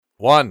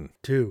1,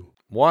 2,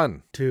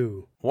 1,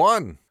 2,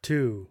 1.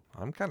 2.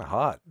 I'm kind of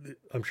hot.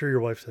 I'm sure your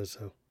wife says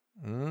so.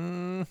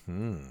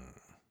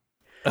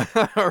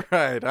 All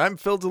right. I'm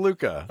Phil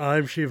DeLuca.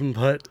 I'm Shivam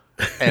Putt.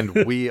 And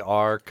we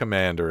are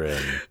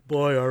Commanderin.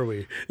 Boy, are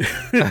we.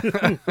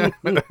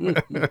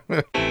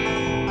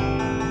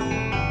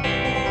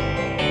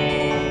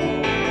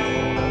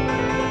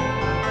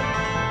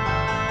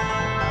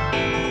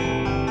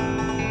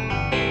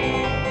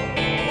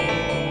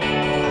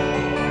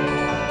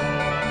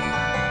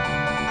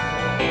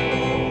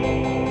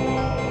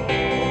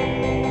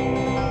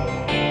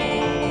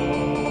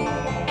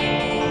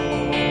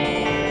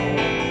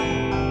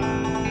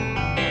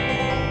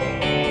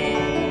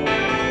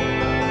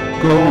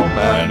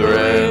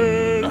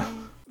 Commanderin.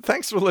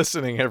 Thanks for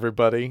listening,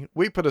 everybody.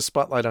 We put a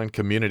spotlight on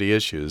community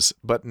issues,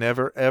 but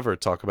never ever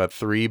talk about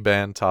 3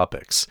 banned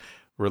topics: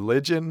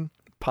 religion,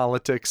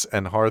 politics,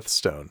 and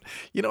Hearthstone.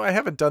 You know, I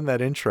haven't done that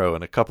intro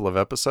in a couple of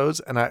episodes,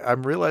 and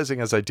I'm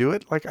realizing as I do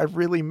it, like, I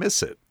really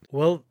miss it.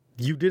 Well,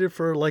 you did it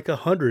for like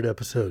 100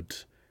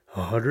 episodes.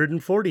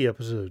 140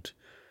 episodes.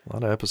 A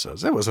lot of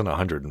episodes. It wasn't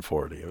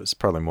 140. It was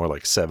probably more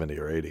like 70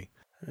 or 80.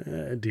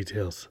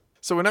 Details.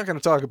 So we're not going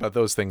to talk about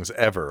those things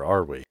ever,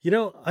 are we? You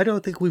know, I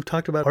don't think we've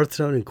talked about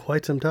Hearthstone in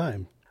quite some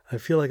time. I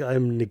feel like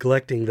I'm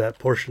neglecting that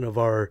portion of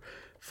our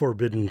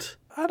forbiddens.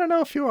 I don't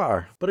know if you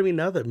are. But I mean,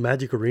 now that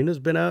Magic Arena's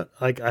been out,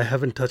 like, I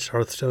haven't touched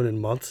Hearthstone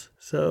in months.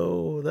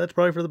 So that's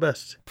probably for the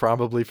best.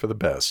 Probably for the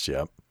best,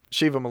 yep.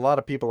 Shivam, a lot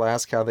of people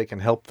ask how they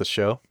can help the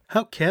show.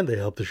 How can they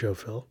help the show,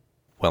 Phil?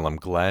 Well, I'm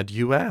glad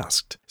you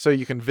asked. So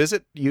you can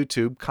visit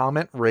YouTube,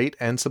 comment, rate,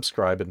 and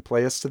subscribe, and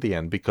play us to the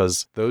end,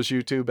 because those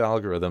YouTube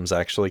algorithms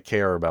actually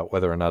care about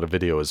whether or not a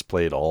video is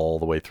played all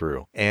the way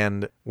through.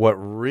 And what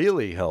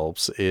really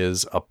helps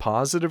is a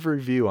positive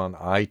review on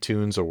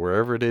iTunes or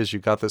wherever it is you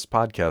got this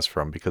podcast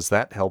from, because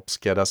that helps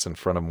get us in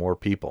front of more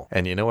people.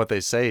 And you know what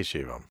they say,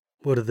 Shivam?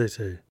 What did they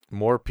say?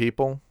 More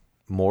people,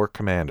 more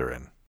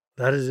Commanderin.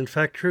 That is in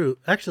fact true.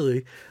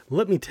 Actually,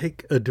 let me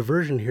take a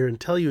diversion here and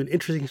tell you an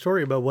interesting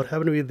story about what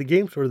happened to me at the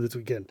game store this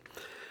weekend.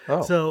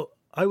 Oh. So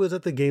I was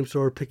at the game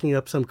store picking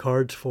up some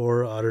cards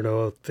for, I don't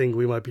know, a thing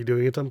we might be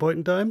doing at some point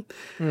in time.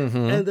 Mm-hmm.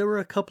 And there were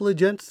a couple of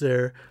gents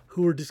there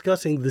who were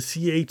discussing the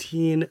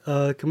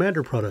C18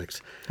 Commander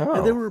products. Oh.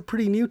 And they were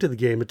pretty new to the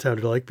game, it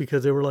sounded like,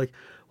 because they were like,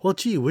 well,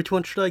 gee, which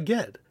one should I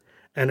get?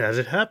 And as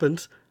it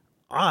happens,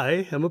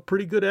 I am a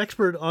pretty good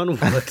expert on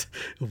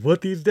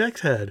what these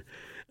decks had.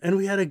 And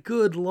we had a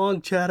good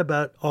long chat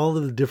about all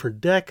of the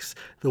different decks,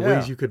 the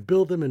ways you could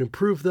build them and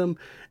improve them.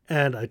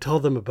 And I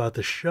told them about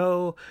the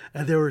show,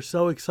 and they were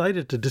so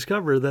excited to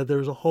discover that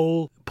there's a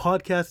whole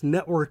podcast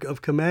network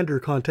of Commander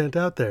content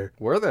out there.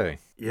 Were they?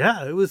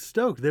 Yeah, it was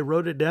stoked. They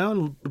wrote it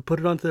down, put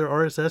it onto their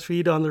RSS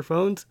feed on their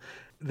phones.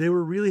 They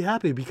were really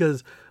happy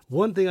because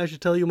one thing I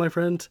should tell you, my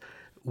friends,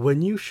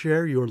 when you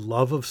share your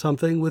love of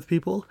something with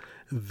people,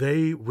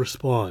 they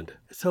respond.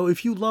 So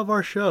if you love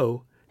our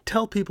show,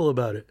 tell people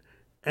about it,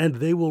 and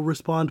they will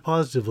respond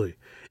positively.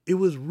 It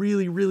was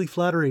really, really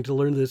flattering to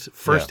learn this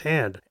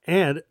firsthand. Yeah.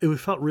 And it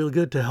felt really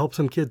good to help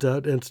some kids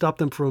out and stop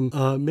them from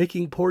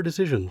making poor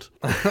decisions.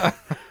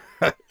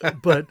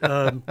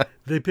 But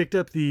they picked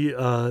up the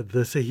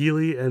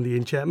Saheeli and the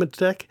Enchantments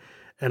deck,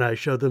 and I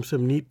showed them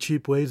some neat,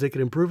 cheap ways they could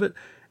improve it,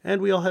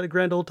 and we all had a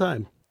grand old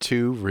time.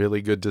 2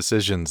 really good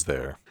decisions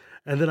there.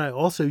 And then I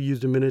also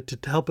used a minute to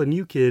help a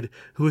new kid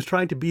who was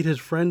trying to beat his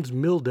friend's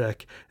mill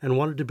deck and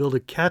wanted to build a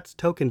Cat's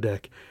token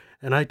deck.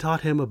 And I taught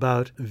him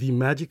about the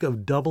magic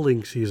of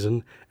doubling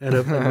season and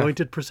of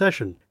anointed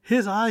procession.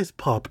 His eyes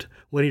popped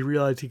when he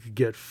realized he could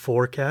get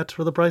 4 cats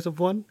for the price of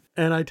 1.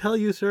 And I tell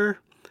you, sir,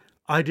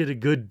 I did a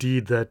good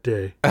deed that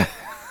day.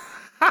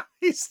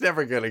 He's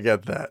never going to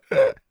get that.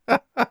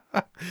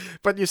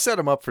 But you set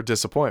him up for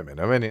disappointment.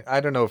 I mean,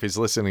 I don't know if he's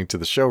listening to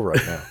the show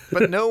right now,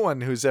 but no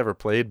one who's ever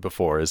played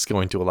before is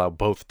going to allow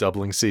both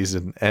doubling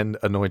season and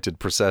anointed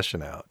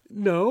procession out.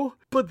 No,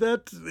 but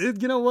that's,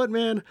 you know what,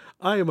 man?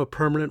 I am a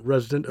permanent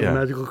resident of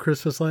Magical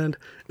Christmas Land.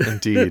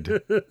 Indeed.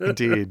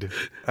 Indeed.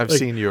 I've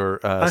seen your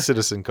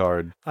citizen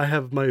card. I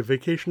have my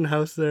vacation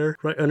house there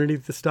right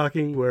underneath the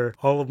stocking where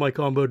all of my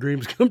combo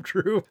dreams come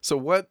true. So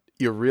what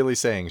you're really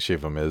saying,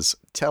 Shivam, is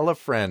tell a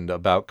friend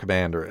about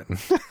Commanderin.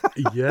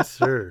 Yes,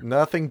 sir.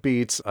 Nothing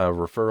beats a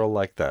referral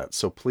like that.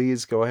 So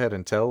please go ahead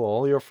and tell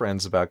all your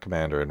friends about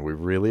Commanderin. We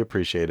really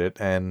appreciate it.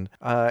 And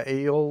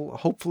you'll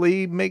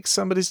hopefully make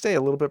somebody's day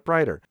a little bit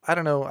brighter. I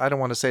don't know. I don't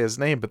want to say his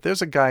name, but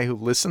there's a guy who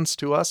listens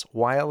to us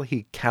while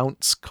he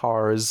counts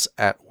cars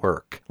at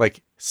work.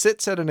 Like,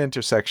 sits at an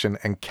intersection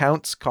and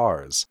counts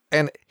cars.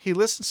 And he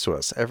listens to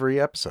us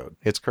every episode.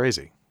 It's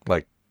crazy.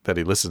 Like, that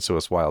he listens to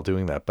us while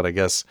doing that, but I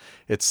guess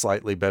it's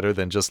slightly better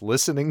than just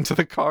listening to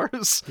the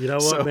cars. You know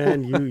what,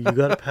 man? You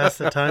got to pass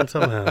the time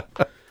somehow.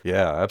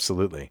 Yeah,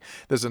 absolutely.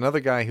 There's another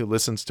guy who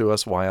listens to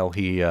us while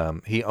he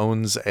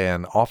owns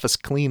an office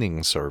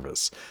cleaning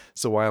service.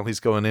 So while he's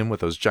going in with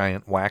those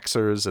giant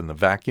waxers and the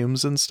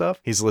vacuums and stuff,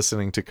 he's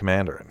listening to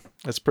Commanderin.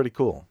 That's pretty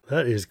cool.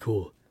 That is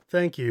cool.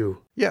 Thank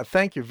you. Yeah,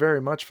 thank you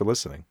very much for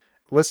listening.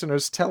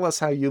 listeners, tell us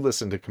how you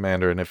listen to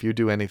Commander, and if you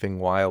do anything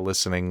while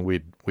listening,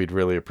 we'd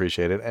really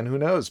appreciate it. And who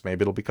knows,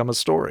 maybe it'll become a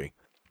story.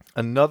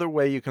 Another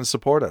way you can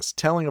support us,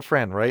 telling a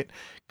friend, right?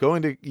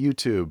 Going to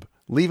YouTube,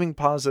 leaving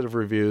positive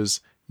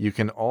reviews. You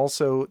can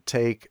also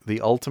take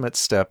the ultimate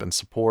step and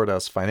support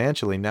us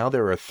financially. Now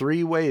there are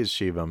 3 ways,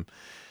 Shivam.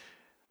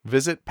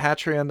 Visit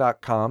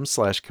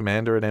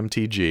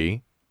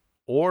patreon.com/commander@mtg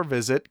or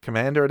visit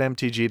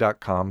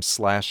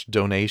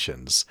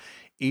commander@mtg.com/donations.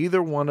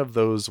 Either one of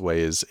those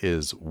ways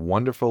is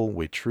wonderful.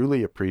 We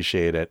truly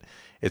appreciate it.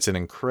 It's an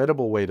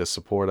incredible way to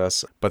support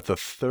us. But the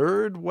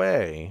third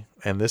way,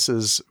 and this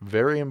is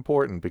very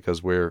important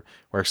because we're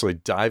actually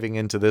diving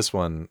into this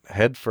one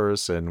head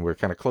first, and we're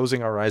kind of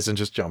closing our eyes and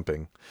just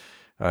jumping.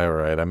 All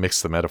right, I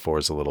mixed the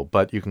metaphors a little,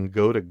 but you can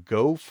go to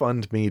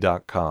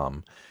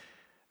gofundme.com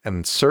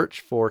and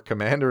search for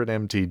Commander at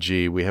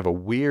MTG. We have a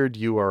weird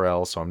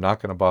URL, so I'm not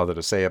going to bother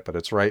to say it, but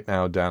it's right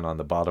now down on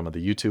the bottom of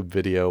the YouTube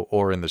video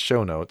or in the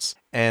show notes.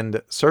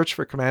 And search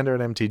for Commander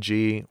at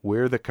MTG.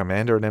 We're the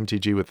Commander at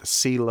MTG with the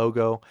C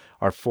logo.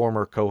 Our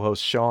former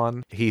co-host,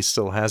 Sean, he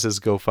still has his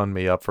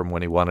GoFundMe up from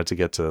when he wanted to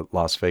get to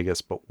Las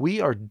Vegas, but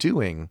we are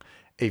doing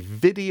a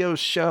video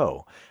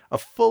show, a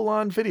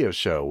full-on video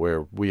show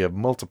where we have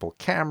multiple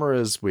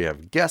cameras, we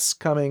have guests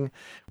coming.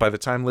 By the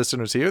time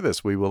listeners hear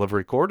this, we will have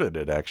recorded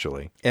it,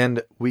 actually.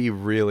 And we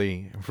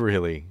really,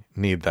 really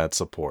need that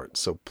support.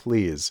 So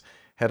please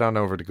head on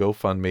over to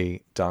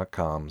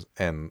GoFundMe.com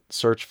and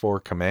search for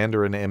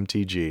Commander and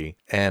MTG.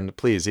 And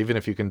please, even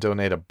if you can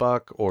donate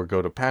 $1 or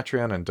go to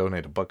Patreon and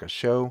donate $1 a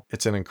show,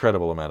 it's an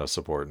incredible amount of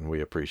support and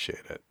we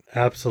appreciate it.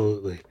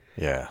 Absolutely.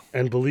 Yeah.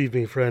 And believe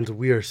me, friends,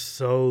 we are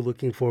so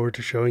looking forward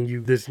to showing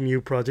you this new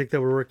project that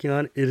we're working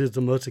on. It is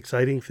the most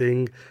exciting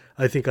thing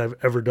I think I've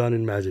ever done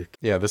in Magic.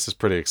 Yeah, this is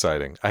pretty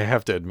exciting. I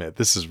have to admit,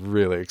 this is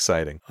really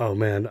exciting. Oh,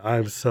 man,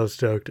 I'm so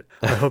stoked.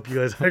 I hope you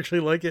guys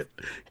actually like it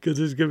because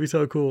it's going to be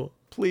so cool.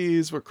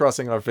 Please, we're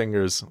crossing our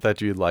fingers that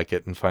you'd like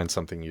it and find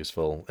something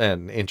useful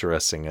and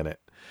interesting in it.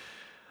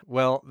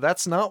 Well,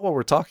 that's not what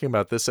we're talking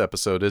about this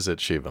episode, is it,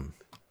 Shivam?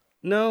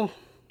 No,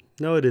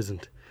 it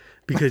isn't.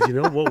 Because you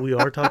know what we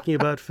are talking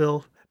about,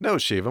 Phil? No,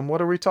 Shivam,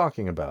 what are we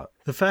talking about?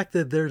 The fact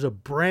that there's a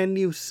brand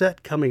new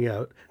set coming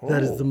out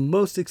that is the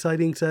most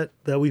exciting set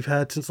that we've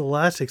had since the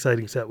last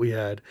exciting set we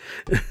had.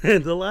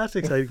 And the last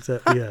exciting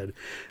set we had.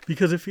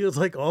 Because it feels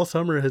like all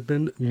summer has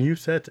been new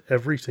sets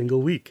every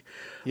single week.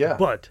 Yeah.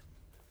 But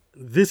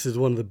this is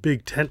one of the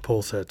big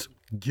tentpole sets.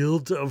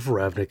 Guilds of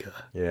Ravnica.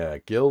 Yeah,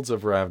 Guilds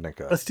of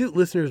Ravnica. Astute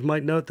listeners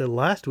might note that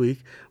last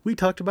week we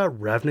talked about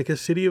Ravnica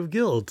City of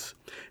Guilds.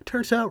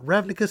 Turns out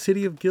Ravnica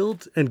City of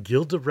Guilds and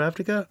Guilds of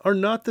Ravnica are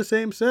not the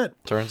same set.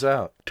 Turns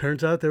out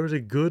There was a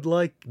good,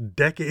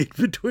 decade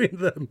between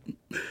them.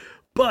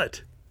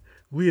 But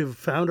we have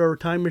found our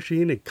time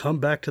machine and come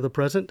back to the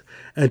present.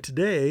 And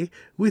today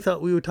we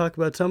thought we would talk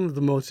about some of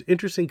the most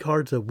interesting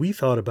cards that we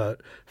thought about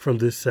from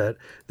this set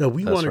that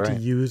we wanted to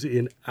use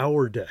in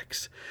our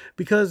decks.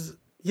 Because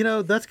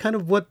that's kind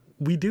of what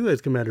we do as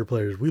Commander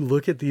players. We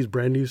look at these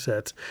brand new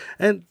sets,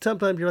 and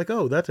sometimes you're like,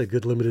 oh, that's a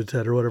good limited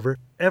set or whatever.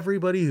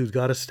 Everybody who's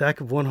got a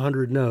stack of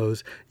 100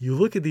 knows you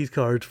look at these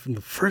cards, and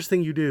the first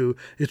thing you do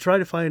is try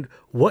to find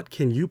what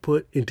can you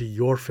put into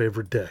your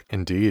favorite deck.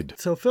 Indeed.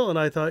 So Phil and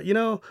I thought,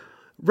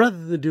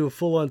 rather than do a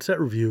full-on set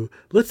review,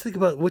 let's think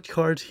about which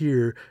cards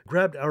here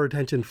grabbed our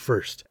attention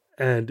first.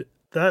 And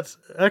that's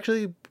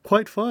actually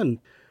quite fun.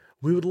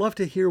 We would love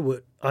to hear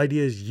what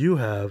ideas you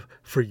have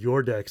for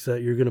your decks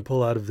that you're going to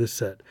pull out of this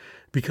set,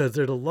 because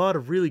there's a lot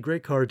of really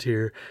great cards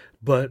here,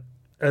 but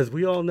as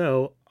we all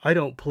know, I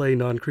don't play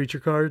non-creature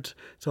cards,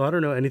 so I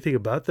don't know anything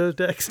about those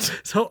decks.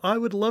 So I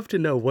would love to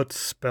know what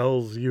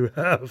spells you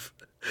have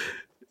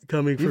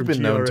coming from GRN. You've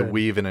been known to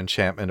weave an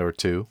enchantment or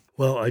two.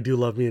 Well, I do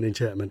love me an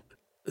enchantment.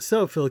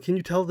 So, Phil, can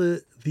you tell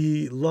the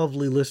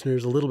lovely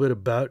listeners a little bit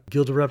about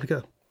Guilds of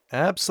Ravnica?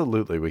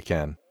 Absolutely, we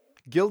can.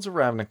 Guilds of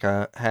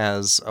Ravnica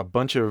has a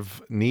bunch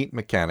of neat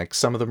mechanics,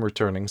 some of them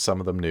returning, some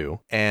of them new.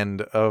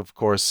 And of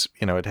course,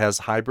 it has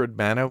hybrid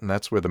mana, and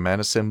that's where the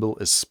mana symbol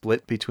is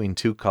split between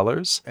 2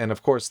 colors. And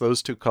of course,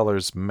 those 2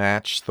 colors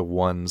match the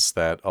ones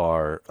that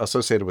are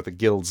associated with the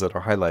guilds that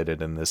are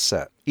highlighted in this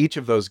set. Each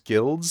of those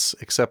guilds,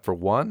 except for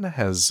one,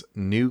 has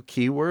new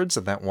keywords,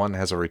 and that one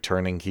has a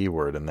returning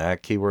keyword, and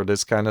that keyword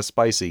is kind of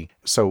spicy.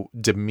 So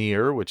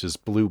Dimir, which is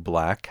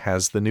blue-black,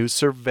 has the new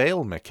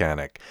Surveil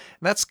mechanic.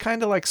 And that's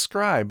kind of like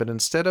Scry, but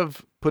instead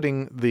of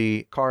putting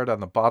the card on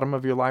the bottom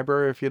of your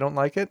library if you don't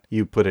like it,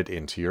 you put it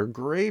into your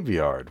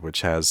graveyard,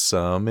 which has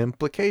some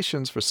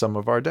implications for some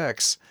of our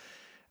decks.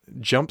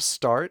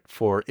 Jumpstart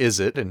for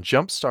Izzet, and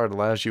Jumpstart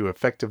allows you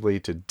effectively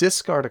to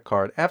discard a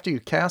card. After you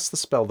cast the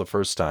spell the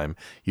first time,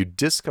 you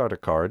discard a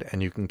card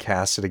and you can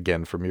cast it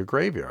again from your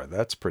graveyard.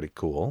 That's pretty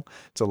cool.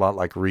 It's a lot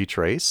like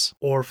Retrace.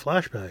 Or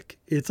Flashback.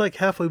 It's like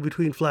halfway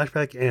between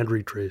Flashback and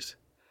Retrace.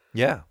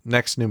 Yeah.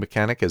 Next new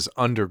mechanic is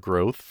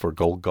Undergrowth for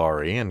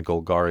Golgari, and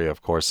Golgari,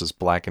 of course, is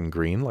black and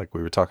green, like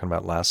we were talking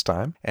about last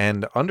time.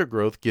 And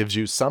Undergrowth gives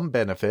you some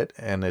benefit,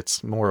 and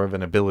it's more of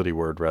an ability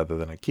word rather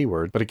than a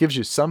keyword, but it gives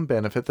you some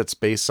benefit that's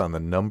based on the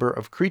number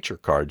of creature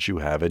cards you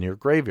have in your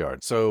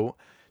graveyard. So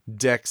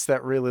decks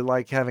that really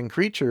like having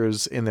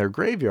creatures in their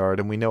graveyard,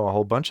 and we know a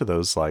whole bunch of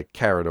those like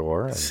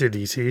Carador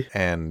Sidisi.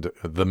 and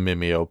the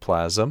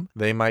Mimeoplasm,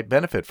 they might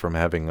benefit from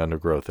having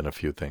Undergrowth in a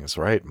few things,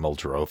 right?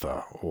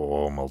 Muldrotha.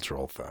 Oh,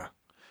 Muldrotha.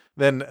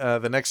 Then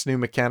the next new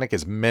mechanic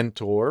is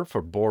Mentor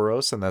for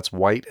Boros, and that's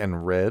white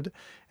and red.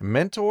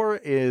 Mentor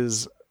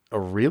is a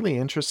really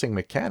interesting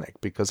mechanic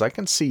because I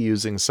can see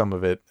using some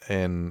of it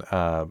in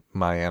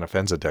my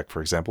Anafenza deck,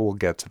 for example. We'll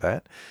get to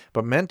that.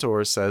 But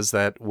Mentor says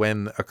that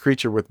when a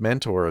creature with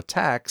Mentor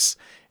attacks,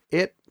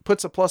 it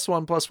puts a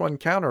 +1/+1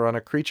 counter on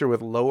a creature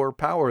with lower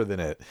power than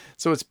it.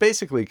 So it's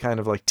basically kind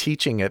of like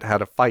teaching it how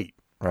to fight,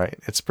 right?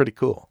 It's pretty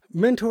cool.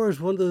 Mentor is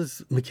one of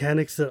those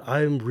mechanics that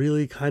I'm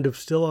really kind of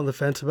still on the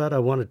fence about. I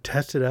want to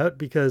test it out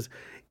because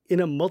in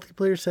a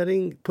multiplayer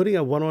setting, putting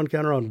a 1/1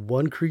 counter on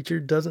one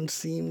creature doesn't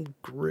seem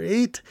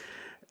great.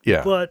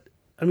 Yeah. But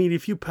I mean,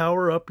 if you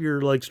power up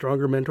your like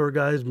stronger Mentor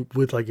guys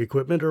with like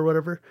equipment or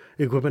whatever,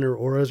 equipment or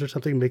auras or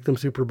something, make them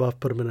super buff,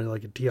 put them in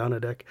like a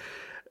Tiana deck,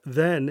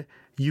 then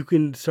you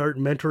can start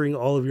mentoring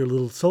all of your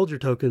little soldier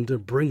tokens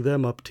and bring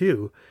them up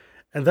too.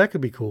 And that could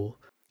be cool.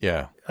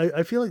 Yeah.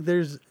 I feel like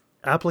there's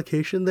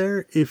application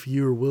there if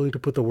you're willing to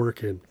put the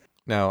work in.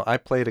 Now, I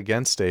played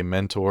against a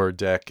Mentor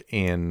deck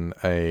in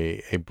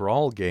a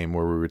Brawl game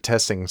where we were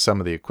testing some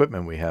of the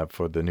equipment we have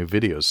for the new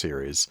video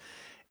series.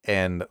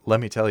 And let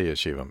me tell you,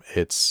 Shivam,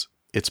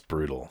 it's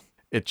brutal.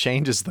 It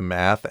changes the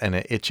math, and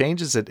it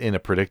changes it in a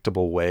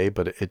predictable way,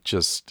 but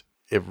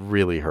it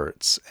really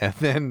hurts. And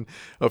then,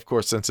 of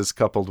course, since it's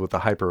coupled with the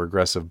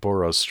hyper-aggressive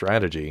Boros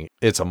strategy,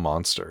 it's a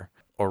monster.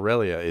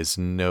 Aurelia is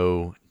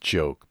no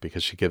joke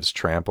because she gives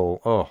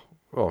trample.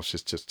 Oh,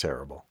 she's just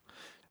terrible.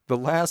 The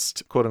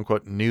last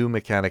quote-unquote new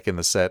mechanic in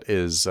the set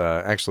is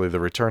actually the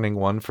returning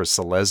one for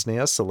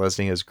Selesnya.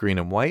 Selesnya is green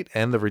and white,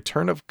 and the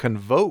return of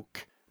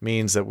Convoke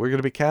means that we're going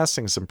to be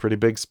casting some pretty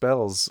big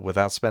spells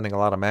without spending a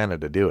lot of mana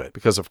to do it.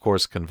 Because, of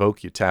course,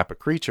 Convoke, you tap a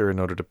creature in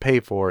order to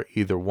pay for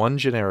either one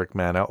generic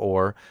mana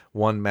or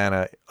one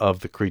mana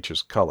of the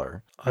creature's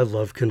color. I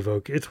love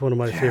Convoke. It's one of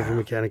my favorite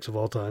mechanics of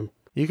all time.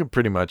 You can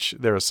pretty much,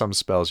 there are some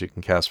spells you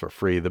can cast for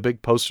free. The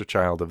big poster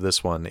child of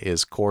this one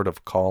is Chord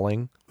of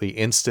Calling. The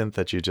instant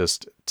that you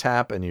just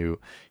tap and you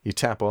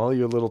tap all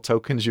your little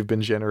tokens you've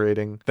been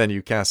generating, then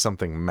you cast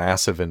something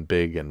massive and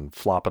big and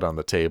flop it on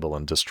the table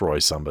and destroy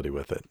somebody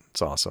with it.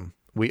 It's awesome.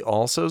 We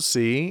also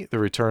see the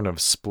return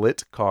of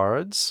split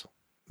cards.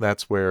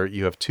 That's where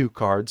you have two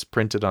cards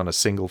printed on a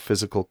single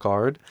physical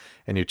card,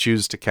 and you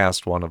choose to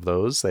cast one of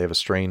those. They have a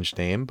strange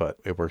name, but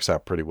it works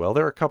out pretty well.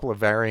 There are a couple of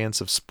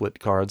variants of split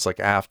cards, like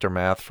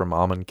Aftermath from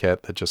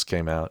Amonkhet that just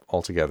came out.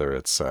 Altogether,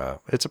 it's a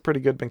pretty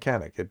good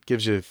mechanic. It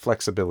gives you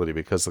flexibility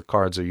because the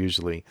cards are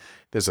usually,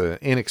 there's an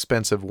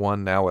inexpensive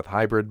one now with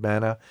hybrid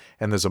mana,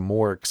 and there's a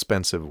more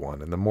expensive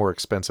one, and the more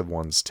expensive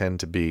ones tend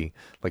to be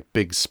like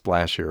big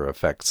splashier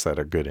effects that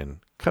are good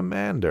in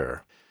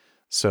Commander.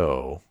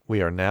 So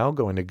we are now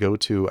going to go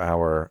to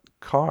our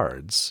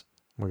cards.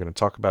 We're going to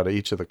talk about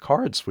each of the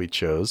cards we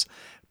chose.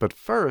 But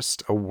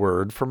first, a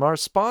word from our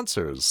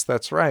sponsors.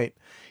 That's right.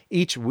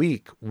 Each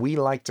week, we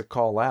like to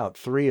call out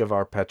 3 of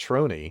our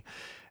patroni.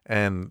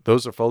 And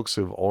those are folks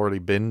who've already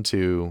been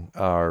to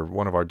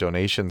one of our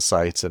donation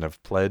sites and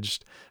have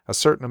pledged a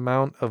certain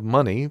amount of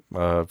money.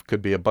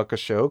 Could be $1 a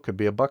show, could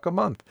be $1 a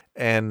month.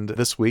 And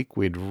this week,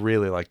 we'd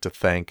really like to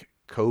thank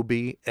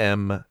Kobe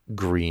M.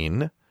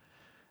 Green,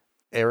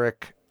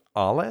 Eric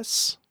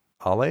Ales,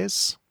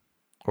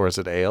 or is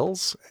it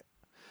Ailes?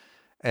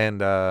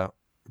 And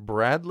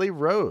Bradley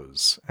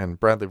Rose. And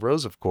Bradley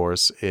Rose, of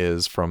course,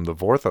 is from the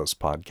Vorthos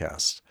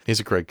podcast. He's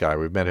a great guy.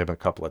 We've met him a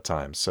couple of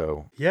times.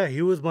 So yeah,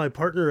 he was my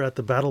partner at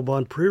the Battle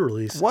Bond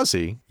pre-release. Was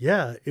he?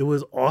 Yeah, it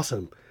was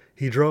awesome.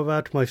 He drove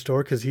out to my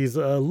store because he's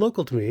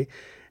local to me,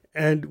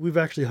 and we've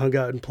actually hung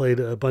out and played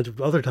a bunch of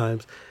other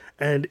times,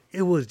 and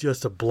it was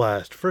just a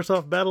blast. First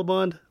off, Battle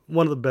Bond,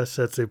 one of the best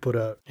sets they put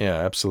out. Yeah,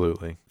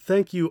 absolutely.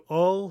 Thank you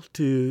all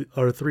to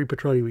our 3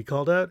 patroni we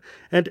called out,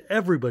 and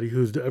everybody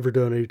who's ever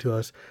donated to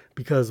us,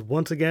 because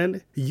once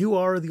again, you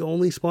are the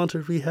only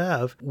sponsors we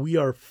have. We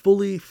are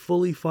fully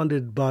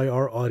funded by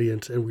our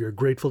audience, and we are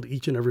grateful to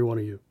each and every one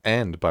of you.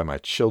 And by my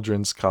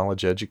children's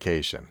college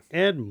education.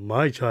 And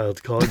my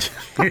child's college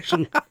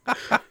education.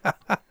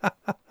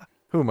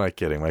 Who am I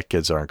kidding? My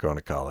kids aren't going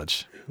to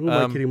college. Who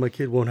am I kidding? My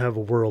kid won't have a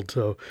world,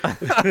 so...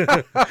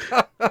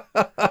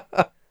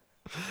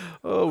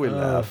 Oh, we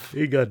laugh.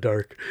 It got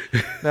dark.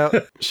 Now,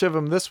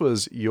 Shivam, this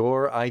was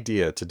your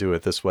idea to do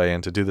it this way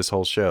and to do this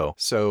whole show.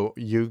 So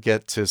you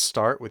get to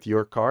start with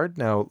your card.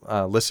 Now,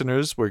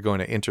 listeners, we're going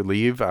to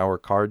interleave our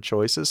card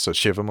choices. So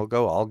Shivam will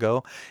go, I'll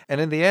go.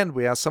 And in the end,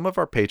 we asked some of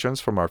our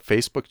patrons from our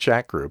Facebook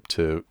chat group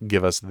to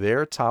give us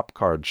their top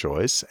card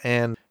choice.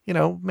 And, you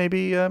know,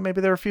 maybe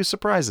there are a few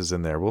surprises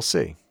in there. We'll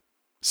see.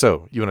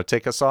 So you want to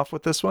take us off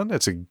with this one?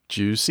 It's a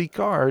juicy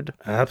card.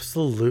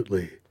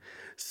 Absolutely.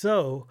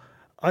 So...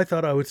 I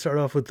thought I would start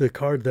off with the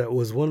card that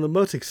was one of the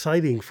most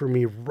exciting for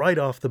me right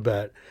off the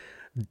bat,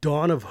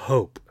 Dawn of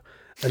Hope,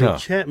 an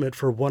enchantment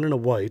for 1 and a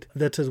white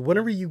that says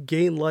whenever you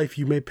gain life,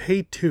 you may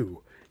pay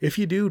 2. If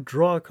you do,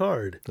 draw a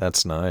card.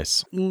 That's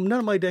nice. None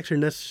of my decks are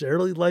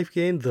necessarily life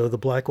gain, though the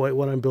black-white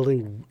one I'm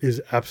building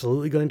is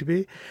absolutely going to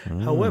be.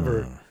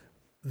 However,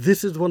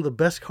 this is one of the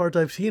best cards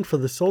I've seen for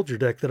the soldier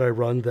deck that I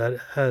run that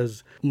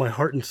has my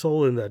heart and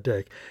soul in that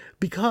deck.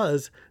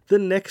 Because the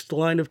next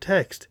line of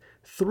text,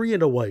 3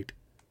 and a white,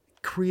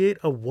 create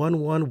a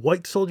 1/1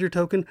 white soldier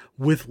token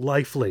with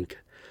lifelink.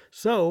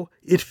 So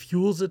it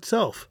fuels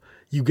itself.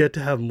 You get to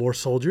have more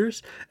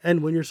soldiers,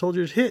 and when your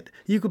soldiers hit,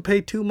 you can pay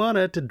 2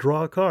 mana to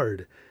draw a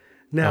card.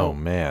 Now, Oh,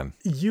 man.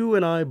 you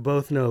and I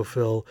both know,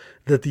 Phil,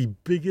 that the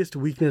biggest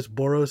weakness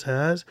Boros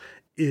has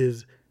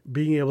is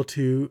being able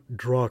to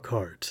draw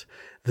cards.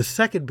 The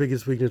second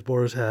biggest weakness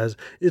Boros has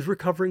is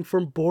recovering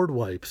from board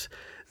wipes.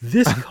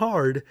 This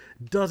card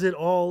does it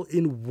all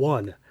in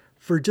one.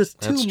 For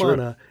just 2 That's true.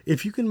 mana,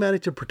 if you can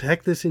manage to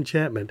protect this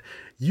enchantment,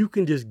 you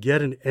can just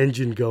get an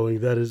engine going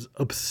that is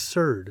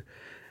absurd.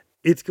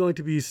 It's going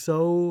to be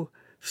so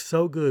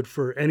good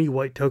for any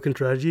white token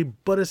strategy,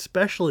 but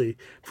especially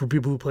for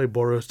people who play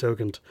Boros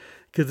tokens.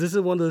 Because this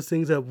is one of those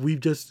things that we've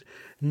just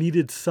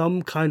needed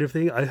some kind of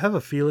thing. I have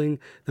a feeling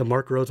that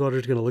Mark Rosewater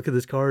is going to look at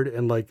this card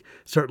and like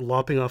start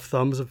lopping off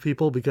thumbs of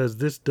people because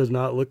this does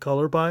not look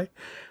color by.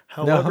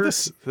 However, No,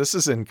 this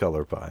is in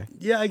color pie.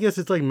 yeah, I guess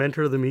it's like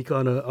Mentor of the Meek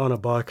on a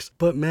box.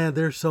 But man,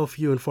 there's so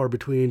few and far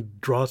between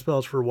draw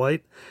spells for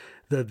white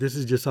that this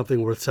is just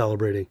something worth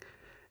celebrating.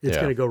 It's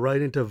Yeah. going to go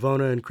right into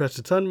Vona and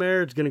Crested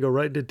Sunmare. It's going to go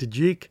right into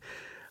Tajik.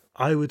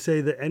 I would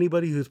say that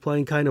anybody who's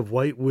playing kind of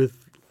white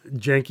with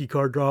janky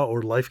card draw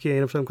or life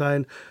gain of some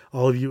kind,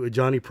 all of you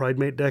Johnny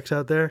Pridemate decks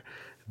out there,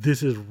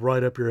 this is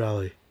right up your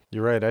alley.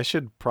 You're right. I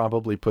should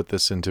probably put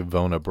this into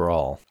Vona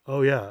Brawl.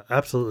 Oh yeah,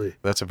 absolutely.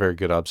 That's a very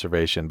good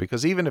observation,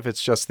 because even if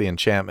it's just the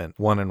enchantment,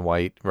 1 and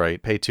white,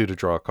 right? Pay 2 to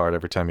draw a card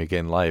every time you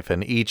gain life.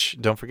 And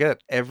don't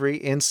forget, every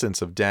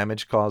instance of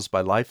damage caused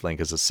by lifelink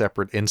is a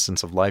separate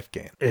instance of life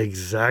gain.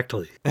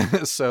 Exactly.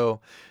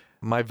 So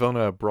my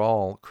Vona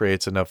Brawl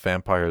creates enough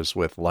vampires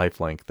with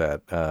lifelink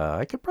that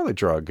I could probably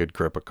draw a good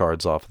grip of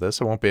cards off of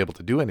this. I won't be able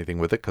to do anything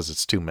with it because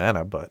it's 2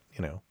 mana, but,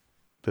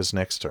 this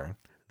next turn.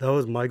 That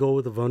was my goal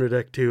with the Vona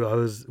deck too.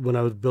 When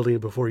I was building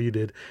it before you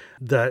did,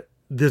 that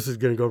this is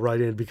going to go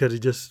right in because it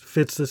just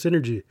fits the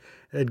synergy.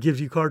 It gives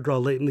you card draw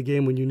late in the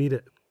game when you need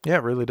it. Yeah,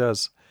 it really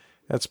does.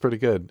 That's pretty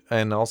good.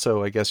 And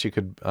also, I guess you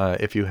could,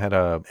 if you had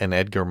an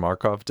Edgar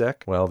Markov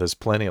deck, well, there's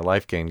plenty of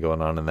life gain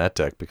going on in that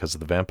deck because of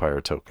the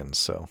vampire tokens.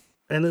 So,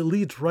 And it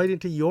leads right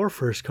into your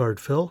first card,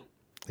 Phil.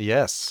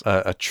 yes,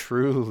 a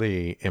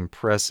truly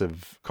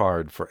impressive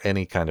card for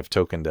any kind of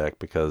token deck,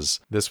 because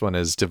this one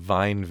is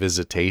Divine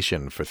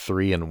Visitation for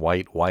 3 and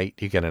white.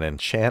 You get an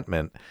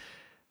enchantment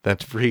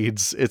that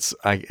reads,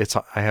 I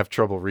have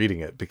trouble reading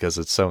it because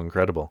it's so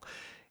incredible.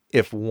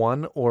 If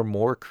 1 or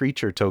more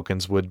creature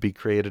tokens would be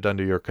created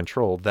under your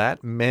control,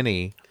 that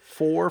many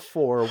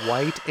 4/4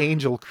 white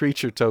angel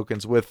creature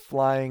tokens with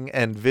flying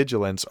and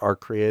vigilance are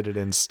created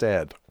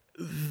instead.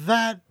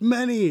 That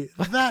many.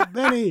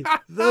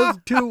 Those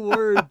 2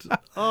 words.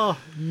 Oh,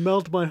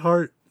 melt my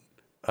heart.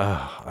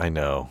 I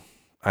know.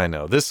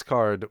 This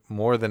card,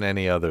 more than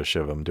any other,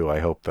 Shivam, do I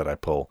hope that I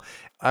pull.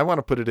 I want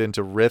to put it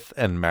into Rith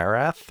and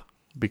Marath,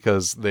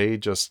 because they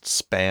just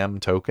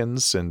spam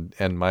tokens, and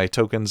my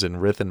tokens in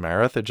Rith and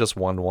Marath are just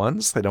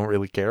 1/1s. They don't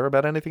really care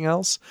about anything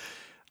else.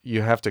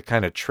 You have to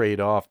kind of trade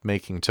off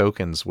making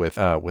tokens with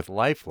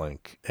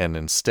lifelink, and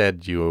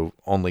instead you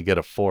only get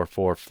a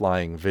 4/4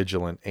 flying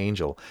vigilant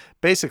angel.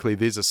 Basically,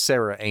 these are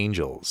Sarah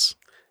Angels.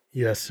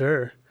 Yes,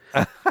 sir.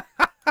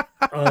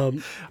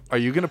 Are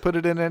you going to put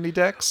it in any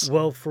decks?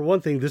 Well, for one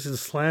thing, this is a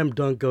slam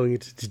dunk going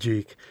into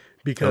Tajik.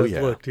 Because,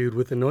 yeah. Look, dude,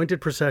 with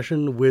Anointed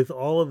Procession, with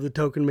all of the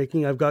token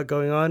making I've got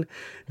going on,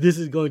 this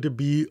is going to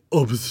be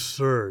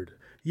absurd.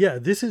 Yeah,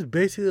 this is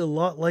basically a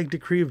lot like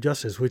Decree of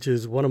Justice, which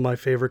is one of my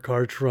favorite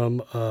cards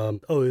from,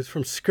 it's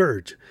from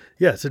Scourge.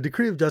 Yeah, so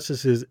Decree of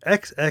Justice is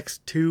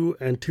XX2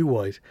 and 2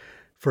 white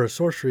for a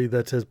sorcery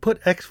that says put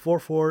X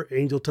 4/4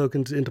 angel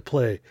tokens into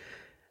play.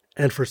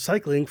 And for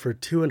cycling, for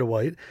 2 and a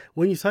white,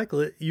 when you cycle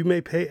it, you may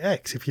pay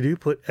X. If you do,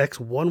 put X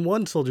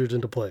 1/1 soldiers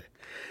into play.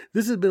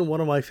 This has been one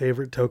of my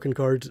favorite token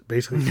cards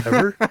basically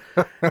ever.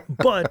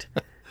 But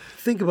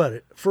think about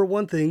it. For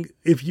one thing,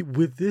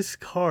 with this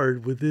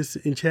card, with this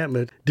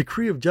enchantment,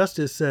 Decree of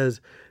Justice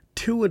says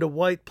 2 and a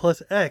white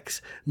plus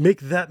X make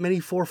that many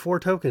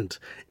 4/4 tokens.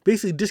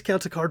 Basically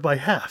discounts a card by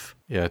half.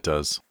 Yeah, it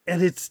does.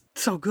 And it's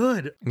so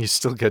good. You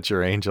still get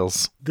your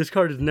angels. This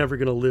card is never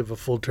going to live a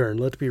full turn.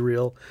 Let's be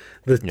real.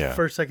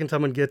 Second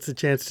someone gets a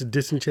chance to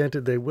disenchant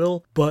it, they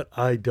will. But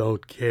I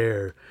don't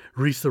care.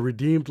 Reese the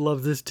Redeemed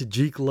loves this.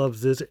 Tajik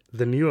loves this.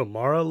 The new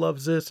Amara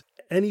loves this.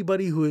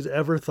 Anybody who has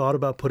ever thought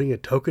about putting a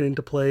token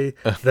into play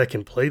that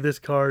can play this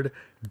card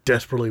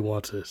desperately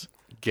wants this.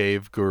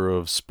 Gave Guru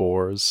of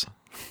Spores.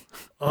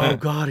 Oh,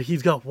 God.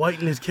 He's got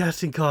white in his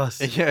casting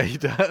cost. Yeah, he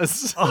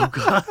does. Oh,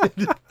 God.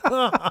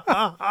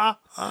 Oh,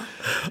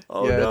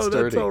 Yeah, no. it's That's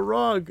dirty. so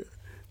wrong.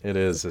 It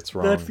is. It's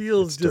wrong. That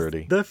feels it's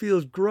dirty. That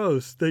feels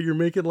gross. That you're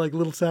making like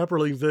little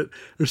sapperlings that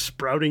are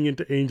sprouting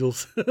into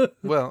angels.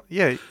 Well,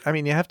 yeah. I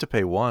mean, you have to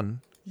pay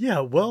 1.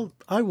 Yeah, well,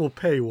 I will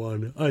pay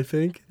one, I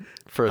think.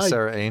 For a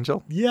Sarah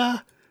Angel?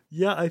 Yeah,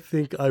 I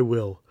think I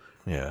will.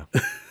 Yeah.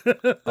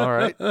 All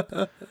right.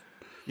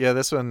 Yeah,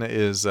 this one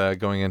is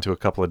going into a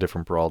couple of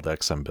different Brawl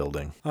decks I'm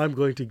building. I'm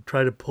going to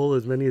try to pull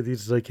as many of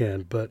these as I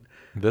can, but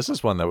This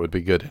is one that would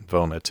be good in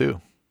Vona,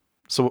 too.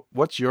 So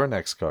what's your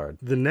next card?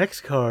 the next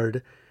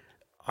card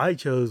I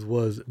chose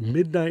was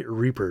Midnight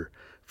Reaper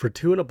for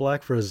 2 and a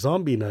black for a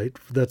zombie knight.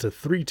 That's a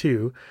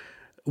 3/2,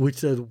 which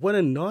says when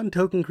a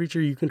non-token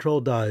creature you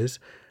control dies,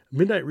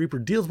 Midnight Reaper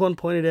deals 1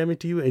 point of damage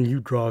to you and you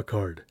draw a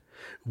card.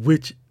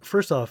 Which,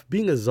 first off,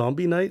 being a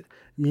zombie knight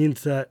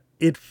means that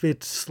it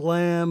fits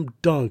slam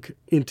dunk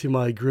into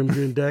my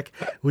Grimgoon deck,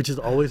 which has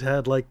always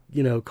had, like,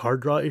 you know, card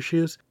draw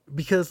issues.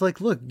 Because,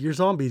 like, look, your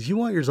zombies, you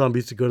want your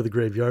zombies to go to the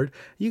graveyard.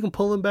 You can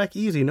pull them back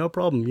easy, no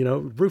problem. You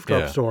know,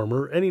 Rooftop Storm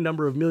or any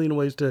number of million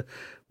ways to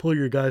pull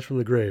your guys from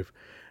the grave.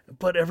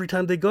 But every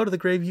time they go to the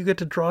grave, you get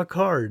to draw a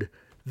card.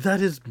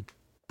 That is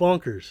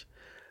bonkers.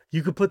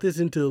 You could put this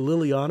into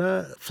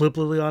Liliana, flip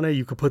Liliana.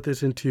 You could put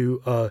this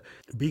into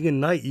being a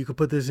knight. You could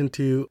put this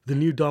into the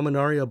new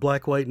Dominaria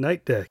Black-White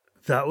Knight deck.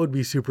 That would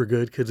be super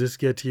good because this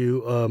gets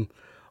you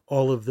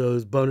all of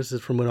those bonuses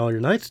from when all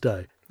your knights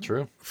die.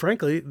 True.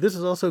 Frankly, this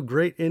is also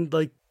great in,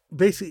 like,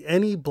 basically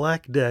any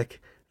black deck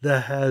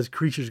that has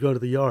creatures go to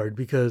the yard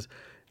because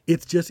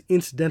it's just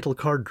incidental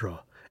card draw.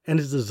 And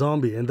it's a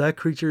zombie, and that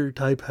creature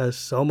type has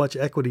so much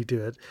equity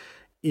to it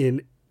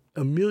in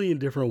a million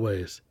different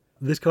ways.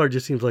 This card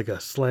just seems like a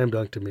slam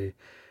dunk to me.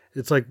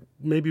 It's like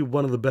maybe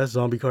one of the best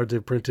zombie cards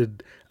they've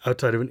printed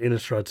outside of an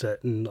Innistrad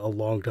set in a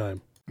long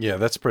time. Yeah,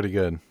 that's pretty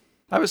good.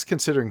 I was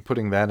considering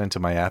putting that into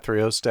my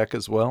Athreos deck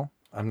as well.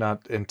 I'm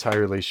not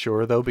entirely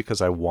sure, though,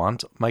 because I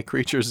want my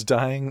creatures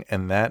dying,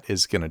 and that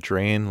is going to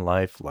drain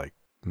life like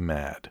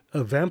mad.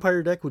 A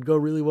vampire deck would go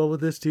really well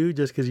with this, too,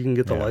 just because you can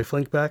get the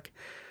lifelink back.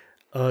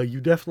 You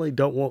definitely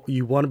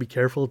you want to be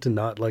careful to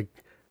not, like,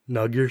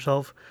 nug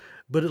yourself.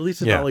 But at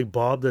least it's not like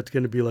Bob that's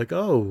going to be like,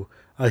 oh,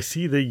 I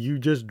see that you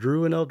just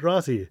drew an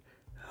Eldrazi.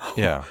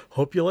 Yeah.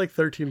 Hope you like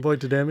 13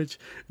 points of damage.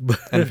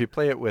 And if you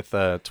play it with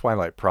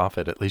Twilight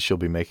Prophet, at least you'll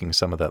be making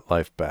some of that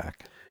life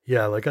back.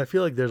 Yeah, like I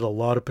feel like there's a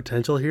lot of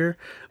potential here.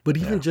 But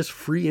even just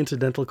free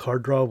incidental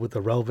card draw with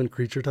a relevant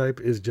creature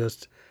type is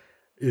just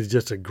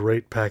a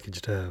great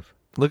package to have.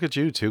 Look at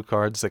you, 2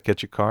 cards that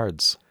get you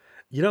cards.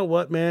 You know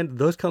what, man?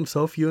 Those come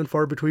so few and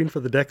far between for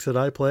the decks that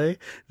I play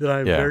that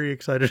I'm very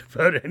excited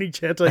about any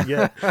chance I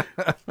get.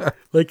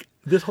 Like,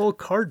 this whole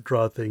card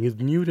draw thing is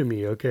new to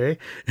me, okay?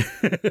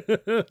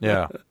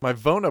 Yeah. My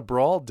Vona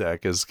Brawl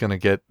deck is going to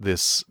get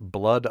this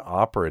Blood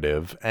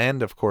Operative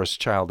and, of course,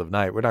 Child of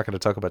Night. We're not going to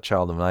talk about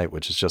Child of Night,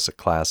 which is just a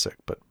classic.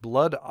 But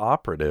Blood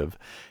Operative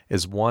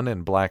is 1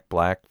 in black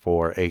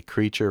for a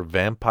creature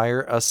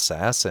vampire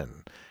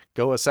assassin.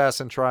 Go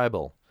Assassin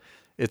Tribal.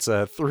 It's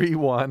a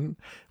 3/1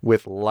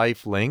 with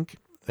lifelink,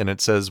 and it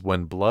says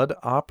when Blood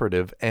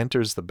Operative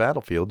enters the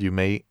battlefield, you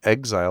may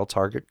exile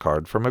target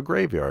card from a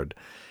graveyard.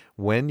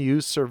 When you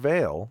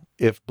surveil,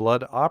 if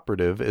Blood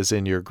Operative is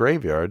in your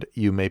graveyard,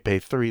 you may pay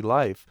 3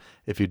 life.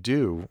 If you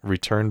do,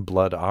 return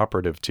Blood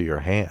Operative to your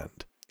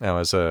hand. Now,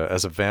 as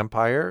a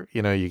vampire,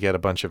 you know, you get a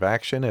bunch of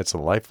action. It's a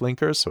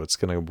lifelinker, so it's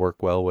going to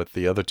work well with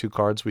the other 2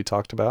 cards we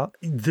talked about.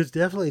 This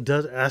definitely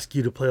does ask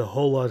you to play a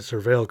whole lot of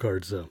surveil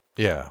cards, though.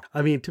 Yeah.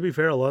 I mean, to be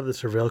fair, a lot of the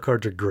surveil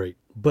cards are great.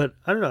 But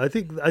I don't know. I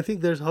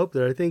think there's hope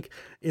there. I think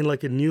in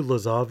like a new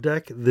Lazav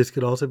deck, this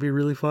could also be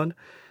really fun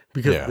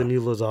because the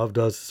new Lazav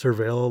does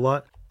surveil a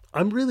lot.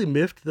 I'm really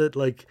miffed that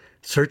like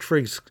Search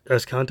for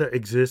Escanta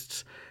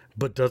exists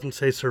but doesn't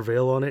say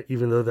surveil on it,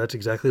 even though that's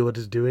exactly what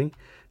it's doing.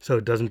 So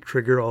it doesn't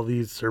trigger all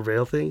these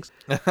surveil things.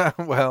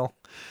 Well,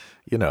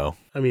 you know.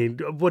 I mean,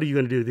 what are you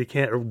going to do? They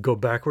can't go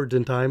backwards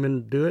in time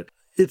and do it?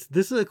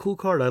 This is a cool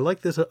card. I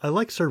like this. I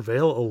like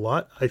surveil a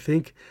lot. I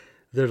think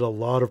there's a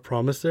lot of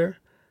promise there.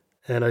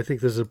 And I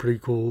think this is a pretty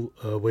cool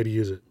way to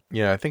use it.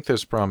 Yeah, I think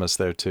there's promise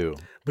there too.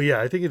 But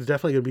yeah, I think it's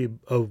definitely going to be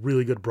a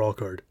really good brawl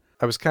card.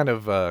 I was kind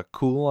of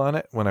cool on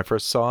it when I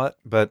first saw it,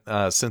 but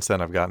since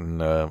then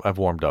I've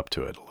warmed up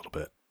to it a little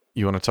bit.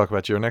 You want to talk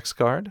about your next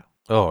card?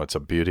 Oh, it's a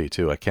beauty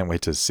too. I can't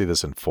wait to see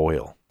this in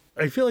foil.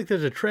 I feel like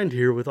there's a trend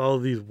here with all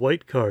of these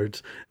white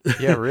cards.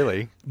 Yeah,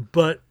 really.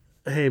 But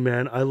hey,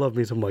 man, I love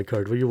me some white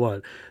cards. What do you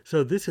want?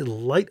 So this is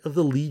Light of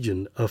the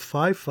Legion, a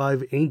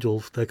 5/5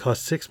 angel that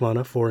costs 6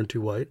 mana, 4 and 2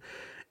 white.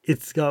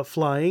 It's got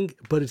flying,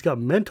 but it's got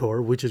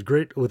mentor, which is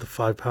great with a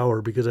 5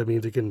 power because that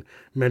means it can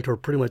mentor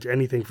pretty much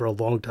anything for a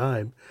long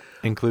time.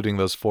 Including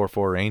those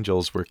 4/4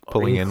 angels we're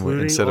pulling in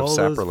instead of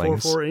Saprolings. All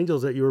those 4/4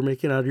 angels that you were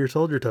making out of your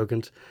soldier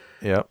tokens.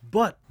 Yep.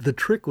 But the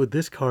trick with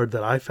this card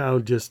that I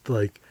found just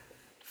like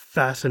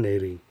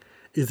fascinating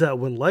is that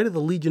when Light of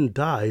the Legion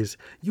dies,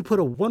 you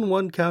put a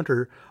 1/1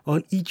 counter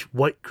on each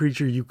white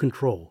creature you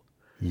control.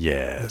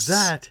 Yes.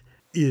 That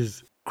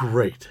is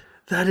great.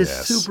 That is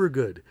super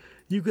good.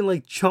 You can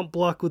like chump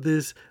block with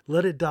this,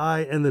 let it die,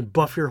 and then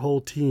buff your whole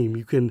team.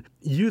 You can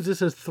use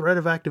this as threat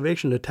of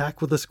activation,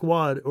 attack with a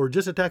squad, or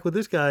just attack with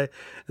this guy.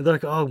 And they're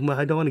like, oh,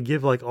 I don't want to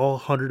give like all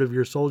 100 of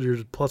your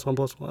soldiers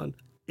 +1/+1.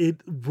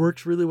 It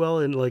works really well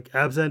in like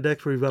Abzan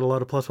decks where you've got a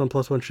lot of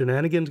 +1/+1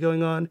 shenanigans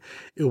going on.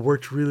 It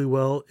works really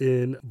well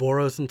in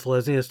Boros and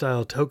Selesnya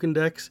style token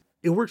decks.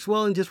 It works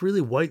well in just really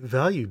white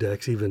value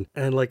decks even.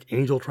 And like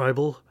Angel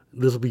Tribal,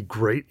 this will be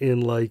great in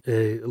like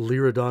a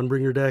Lyra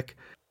Dawnbringer deck.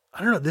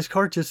 I don't know, this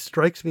card just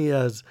strikes me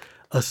as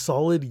a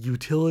solid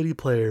utility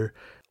player.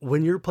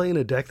 When you're playing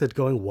a deck that's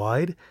going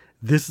wide,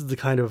 this is the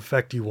kind of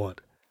effect you want.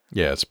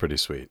 Yeah, it's pretty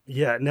sweet.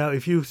 Yeah, now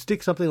if you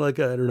stick something like,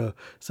 I don't know,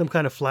 some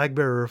kind of flag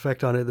bearer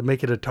effect on it to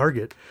make it a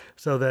target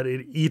so that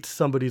it eats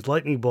somebody's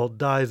lightning bolt,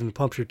 dies, and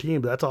pumps your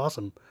team, that's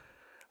awesome.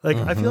 Like,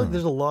 I feel like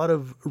there's a lot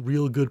of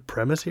real good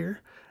premise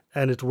here,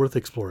 and it's worth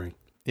exploring.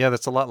 Yeah,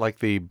 that's a lot like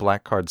the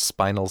black card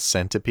Spinal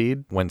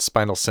Centipede. When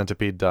Spinal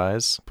Centipede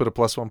dies, put a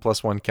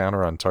 +1/+1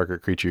 counter on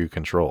target creature you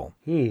control.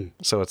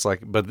 So it's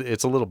like, but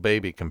it's a little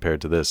baby compared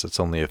to this. It's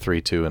only a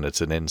 3/2 and it's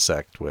an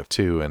insect with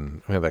 2,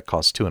 and that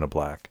costs 2 and a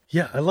black.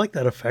 Yeah, I like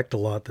that effect a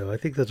lot, though. I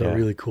think that's a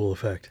really cool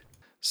effect.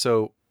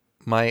 So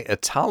my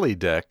Etali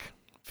deck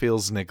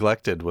feels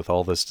neglected with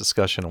all this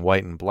discussion of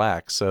white and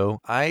black, so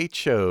I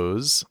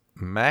chose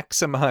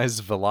Maximize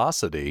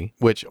Velocity,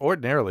 which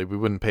ordinarily we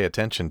wouldn't pay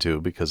attention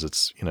to because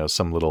it's,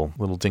 some little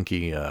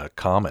dinky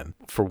common.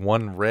 For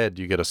 1 red,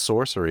 you get a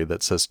sorcery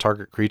that says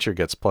target creature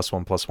gets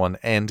 +1/+1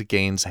 and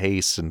gains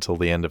haste until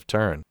the end of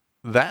turn.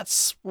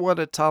 That's what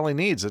Etali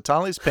needs.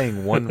 Etali's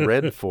paying 1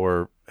 red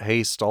for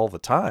haste all the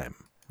time,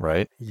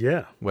 right?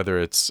 Yeah. Whether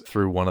it's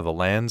through one of the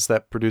lands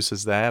that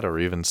produces that or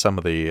even some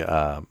of the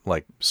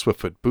like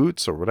Swiftfoot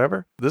Boots or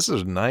whatever. This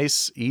is a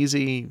nice,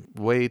 easy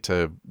way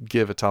to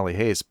give Etali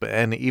haste,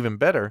 and even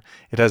better,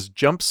 it has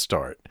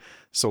Jumpstart.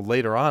 So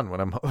later on,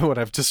 when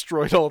I've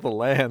destroyed all the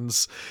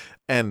lands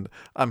and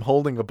I'm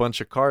holding a bunch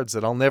of cards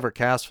that I'll never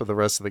cast for the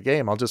rest of the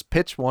game, I'll just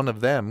pitch one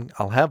of them.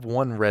 I'll have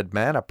 1 red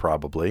mana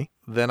probably.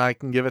 Then I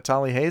can give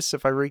Etali haste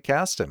if I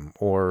recast him,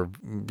 or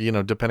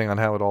depending on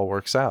how it all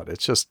works out.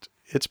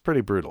 It's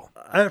pretty brutal.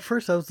 At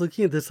first, I was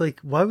looking at this like,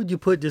 why would you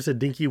put just a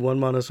dinky 1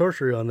 mana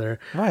sorcery on there?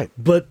 Right.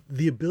 But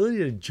the ability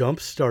to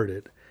jumpstart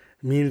it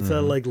means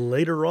that like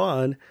later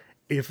on,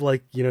 if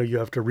like, you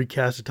have to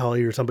recast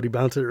Etali or somebody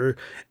bounce it or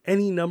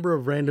any number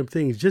of random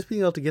things, just being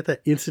able to get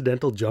that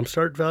incidental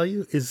jumpstart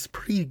value is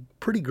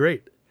pretty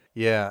great.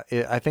 Yeah,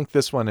 I think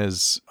this one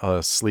is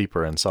a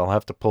sleeper, and so I'll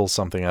have to pull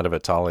something out of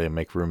Etali and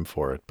make room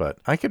for it. But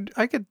I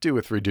could do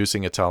with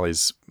reducing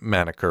Etali's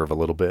mana curve a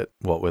little bit,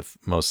 what with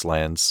most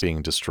lands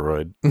being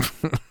destroyed.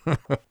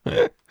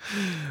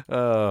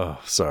 Oh,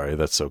 sorry,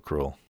 that's so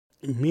cruel.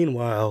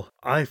 Meanwhile,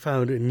 I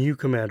found a new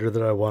commander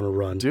that I want to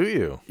run. Do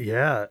you?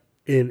 Yeah,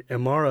 in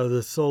Emara,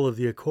 the Soul of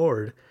the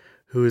Accord,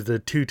 who is a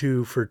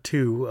 2/2 for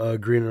 2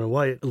 green and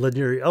white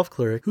legendary elf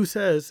cleric, who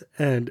says,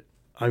 and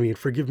I mean,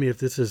 forgive me if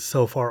this is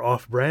so far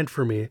off-brand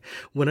for me.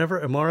 Whenever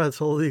Emara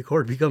Soul of the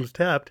Accord becomes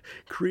tapped,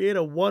 create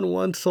a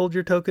 1/1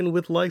 soldier token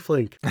with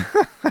lifelink.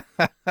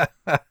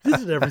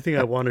 This is everything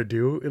I want to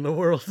do in the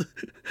world.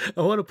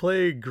 I want to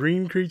play a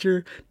green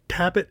creature,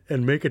 tap it,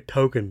 and make a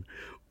token.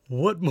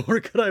 What more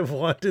could I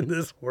want in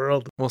this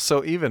world? Well,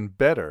 so even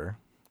better,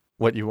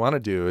 what you want to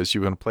do is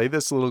you want to play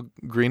this little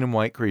green and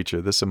white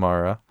creature, this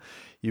Emara.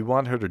 You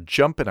want her to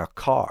jump in a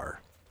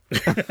car.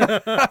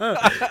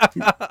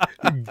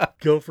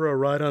 Go for a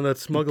ride on that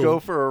smuggle. Go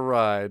for a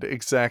ride,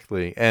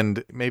 exactly.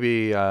 And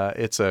maybe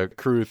it's a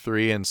crew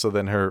 3, and so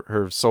then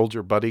her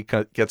soldier buddy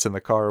gets in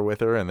the car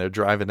with her, and they're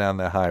driving down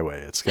the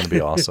highway. It's going to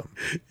be awesome.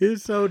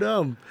 It's so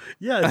dumb.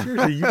 Yeah,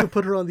 seriously, you could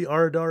put her on the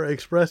Aradara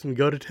Express and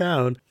go to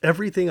town.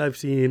 Everything I've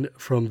seen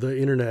from the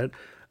internet,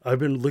 I've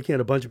been looking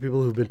at a bunch of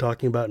people who've been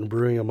talking about and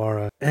brewing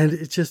Emara, and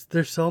it's just,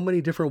 there's so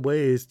many different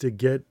ways to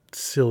get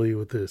silly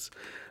with this.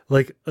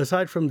 Like,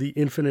 aside from the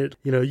infinite,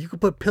 you could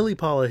put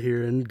Pilipala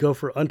here and go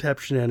for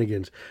untapped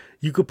shenanigans.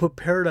 You could put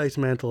Paradise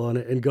Mantle on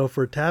it and go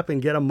for a tap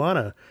and get a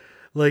mana.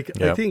 Like,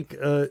 yep. I think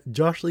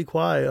Josh Lee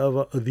Kwai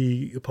of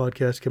the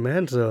podcast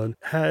Command Zone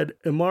had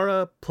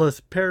Emara plus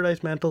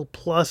Paradise Mantle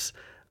plus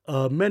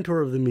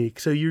Mentor of the Meek.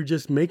 So you're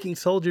just making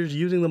soldiers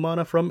using the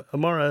mana from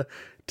Emara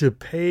to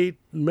pay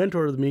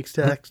Mentor of the Meek's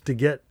tax to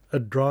get a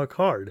draw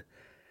card.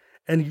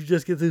 And you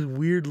just get this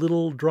weird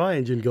little draw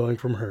engine going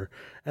from her.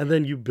 And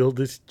then you build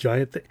this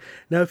giant thing.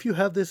 Now, if you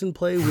have this in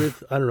play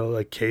with, I don't know,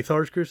 like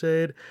Cathar's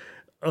Crusade,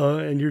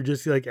 and you're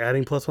just like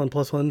adding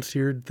 +1/+1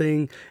 seared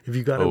thing, if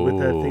you got it with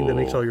that thing that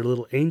makes all your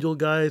little angel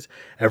guys,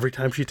 every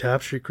time she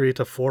taps, she creates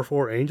a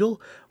 4/4 angel,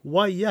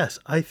 why, yes,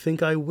 I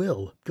think I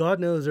will.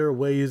 God knows there are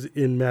ways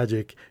in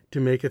Magic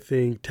to make a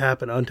thing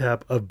tap and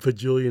untap a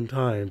bajillion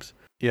times.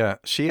 Yeah,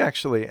 she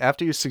actually,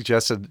 after you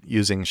suggested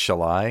using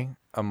Shalai,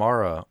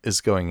 Emara is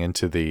going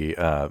into the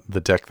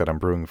deck that I'm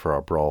brewing for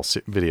our Brawl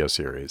video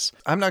series.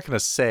 I'm not going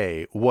to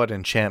say what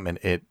enchantment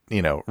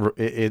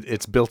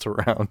it's built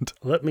around.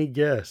 Let me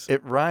guess.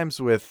 It rhymes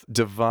with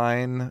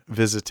Divine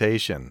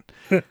Visitation.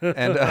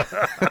 And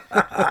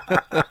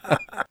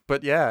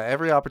but yeah,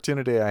 every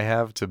opportunity I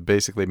have to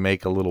basically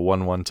make a little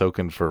 1/1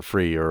 token for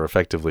free or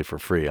effectively for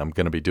free, I'm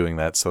going to be doing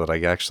that so that I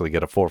actually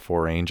get a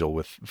 4/4 angel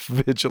with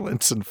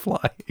vigilance and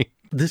flying.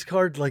 This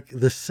card, like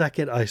the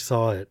second I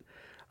saw it,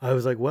 I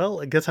was like,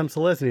 well, I guess I'm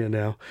Selesnya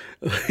now.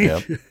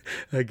 Yep.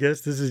 I guess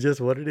this is just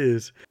what it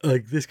is.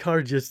 Like, this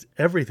card, just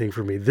everything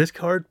for me. This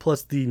card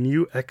plus the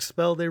new X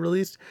spell they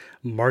released,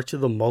 March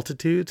of the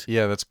Multitudes.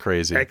 Yeah, that's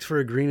crazy. X for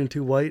a green and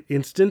 2 white.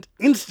 Instant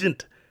X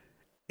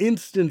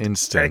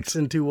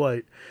and 2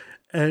 white.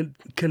 And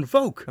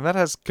Convoke. And that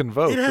has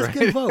Convoke, It has right?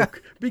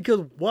 Convoke.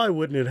 Because why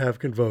wouldn't it have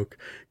Convoke?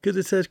 Because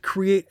it says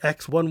create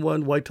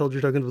X1/1 white soldier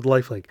tokens with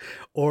lifelink.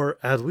 Or,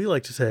 as we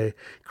like to say,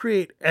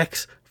 create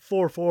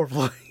X4/4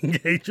 flying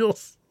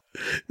angels.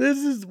 This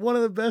is one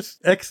of the best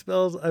X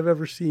spells I've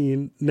ever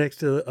seen, next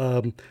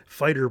to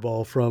Fighter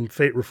Ball from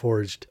Fate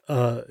Reforged.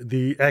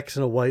 The X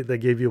and a white that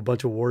gave you a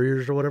bunch of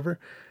warriors or whatever.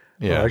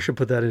 Yeah. I should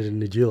put that into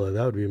Nagila.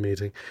 That would be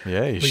amazing.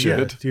 Yeah, you But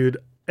should. yeah, dude,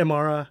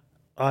 Emara,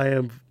 I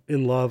am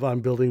in love.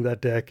 I'm building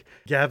that deck.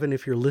 Gavin,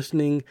 if you're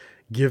listening,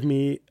 give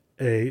me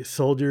a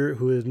soldier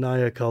who is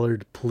Naya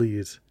colored,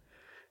 please.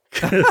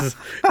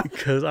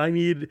 Because I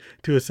need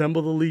to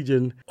assemble the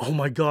Legion. Oh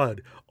my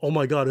god.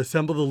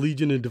 Assemble the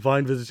Legion in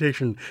Divine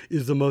Visitation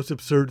is the most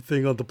absurd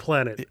thing on the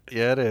planet.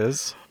 Yeah, it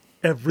is.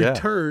 Every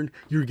turn,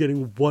 you're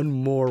getting one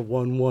more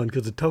 1/1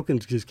 because the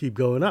tokens just keep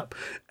going up.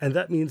 And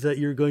that means that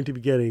you're going to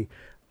be getting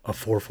a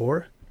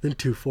 4/4, then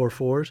 2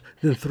 4/4s,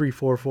 then 3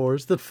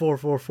 4/4s, then 4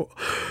 4/4.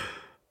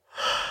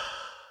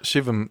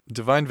 Shivam,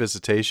 Divine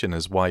Visitation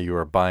is why you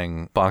are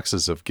buying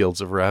boxes of Guilds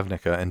of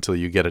Ravnica until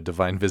you get a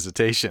Divine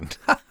Visitation.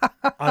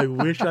 I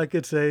wish I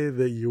could say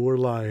that you were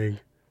lying,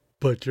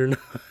 but you're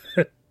not.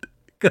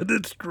 Because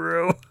it's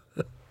true.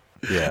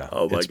 Yeah.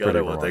 Oh my it's god, I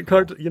pretty want that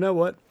remarkable. card. You know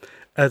what?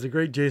 As a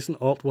great Jason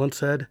Alt once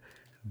said,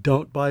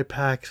 don't buy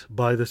packs,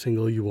 buy the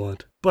single you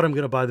want. But I'm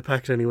going to buy the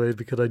packs anyways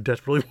because I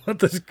desperately want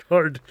this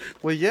card.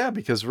 Well, yeah,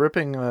 because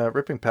ripping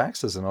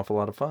packs is an awful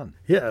lot of fun.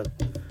 Yeah.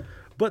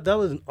 But that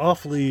was an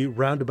awfully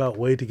roundabout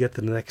way to get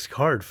the next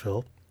card,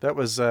 Phil. That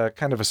was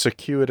kind of a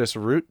circuitous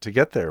route to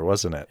get there,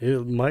 wasn't it?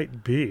 It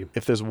might be.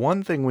 If there's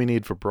one thing we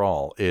need for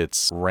Brawl,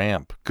 it's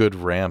good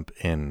ramp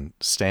in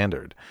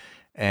Standard.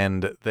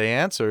 And they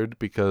answered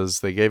because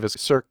they gave us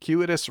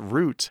circuitous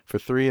route for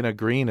 3 and a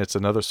green. It's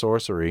another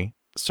sorcery.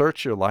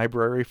 Search your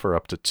library for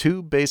up to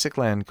 2 basic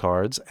land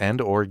cards and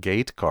or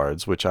gate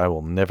cards, which I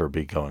will never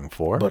be going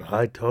for. But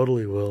I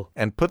totally will.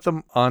 And put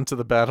them onto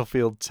the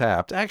battlefield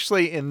tapped.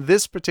 Actually, in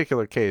this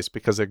particular case,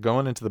 because they're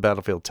going into the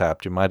battlefield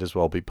tapped, you might as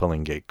well be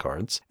pulling gate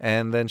cards.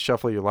 And then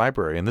shuffle your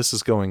library. And this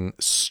is going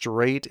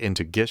straight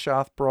into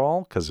Gishoth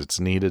Brawl, because it's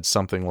needed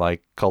something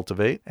like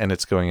Cultivate. And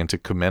it's going into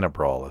Kumena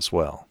Brawl as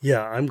well.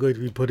 Yeah, I'm going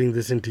to be putting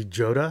this into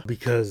Joda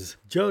because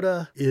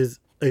Joda is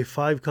a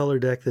 5-color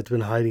deck that's been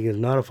hiding as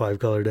not a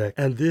 5-color deck.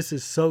 And this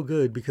is so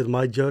good because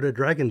my Joda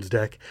Dragons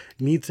deck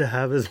needs to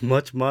have as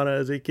much mana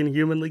as it can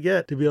humanly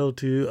get to be able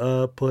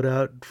to put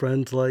out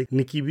friends like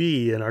Nikki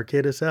B and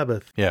Arcada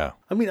Sabbath. Yeah.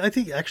 I mean, I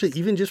think actually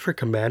even just for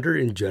Commander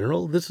in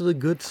general, this is a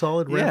good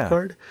solid ramp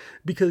card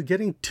because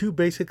getting 2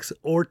 basics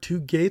or 2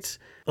 gates,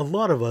 a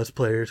lot of us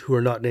players who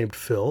are not named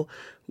Phil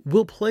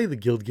will play the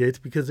guild gates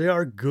because they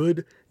are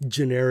good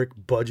generic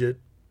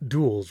budget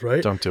duels,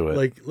 right? Don't do it.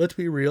 Like, let's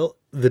be real.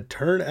 The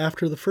turn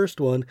after the first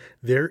one,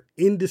 they're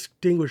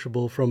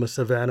indistinguishable from a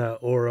Savannah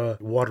or a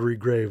Watery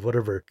Grave,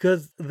 whatever,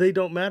 because they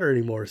don't matter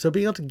anymore. So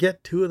being able to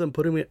get 2 of them,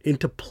 put them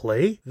into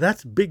play,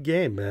 that's big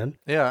game, man.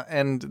 Yeah,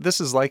 and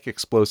this is like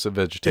Explosive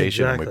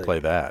Vegetation, and we play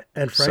that.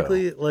 And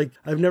frankly, like,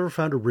 I've never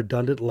found a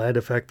redundant land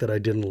effect that I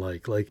didn't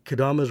like. Like,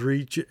 Kadama's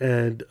Reach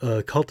and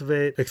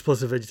Cultivate,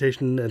 Explosive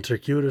Vegetation, and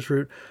Circuitous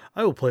Route,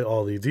 I will play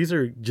all these. These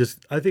are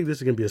just, I think this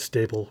is going to be a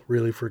staple,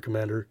 really, for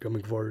Commander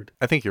coming forward.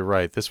 I think you're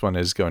right. This one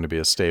is going to be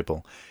a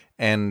staple.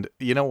 And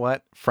you know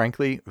what?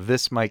 Frankly,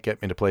 this might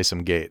get me to play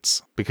some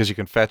gates because you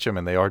can fetch them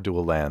and they are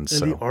dual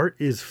lands. And the art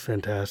is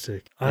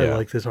fantastic. I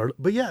like this art.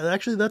 But yeah,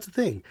 actually, that's the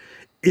thing.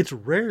 It's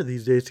rare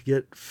these days to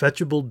get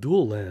fetchable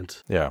dual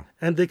lands. Yeah.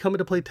 And they come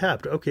into play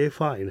tapped. Okay,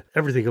 fine.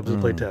 Everything comes into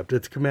play tapped.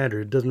 It's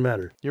Commander. It doesn't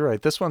matter. You're right.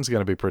 This one's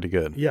going to be pretty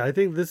good. Yeah, I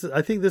think this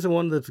is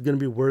one that's going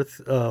to be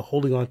worth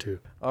holding on to.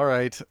 All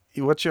right.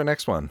 What's your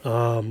next one?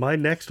 My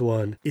next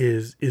one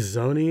is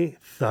Izoni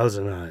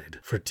Thousand-Eyed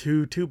for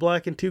 2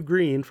 black and 2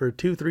 green for a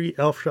 2/3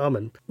 elf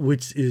shaman,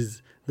 which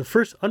is the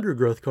first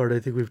undergrowth card I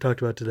think we've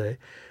talked about today,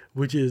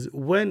 which is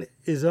when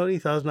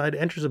Izoni Thousand-Eyed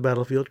enters a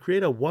battlefield,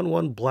 create a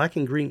 1/1 black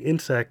and green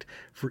insect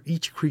for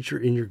each creature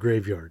in your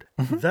graveyard.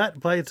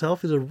 That by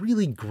itself is a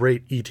really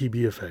great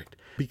ETB effect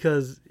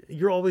because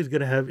you're always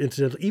going to have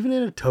incidental, even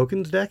in a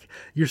tokens deck,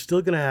 you're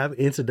still going to have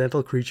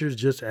incidental creatures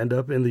just end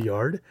up in the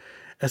yard,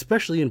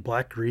 especially in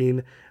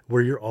black-green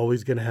where you're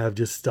always going to have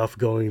just stuff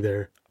going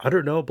there. I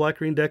don't know a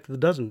black-green deck that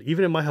doesn't.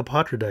 Even in my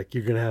Hapatra deck,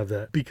 you're going to have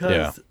that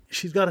because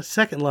she's got a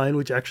second line,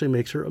 which actually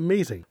makes her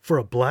amazing. For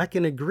a black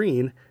and a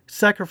green,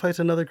 sacrifice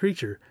another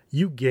creature.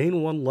 You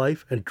gain 1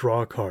 life and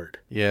draw a card.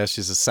 Yeah,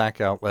 she's a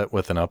sack outlet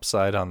with an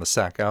upside on the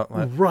sack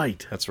outlet.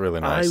 Right. That's really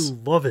nice. I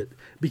love it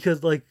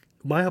because, like,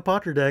 my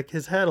Hapatra deck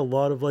has had a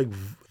lot of, like,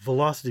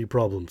 velocity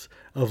problems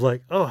of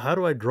like, oh, how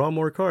do I draw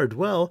more cards?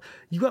 Well,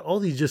 you got all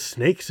these just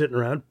snakes sitting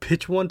around,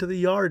 pitch one to the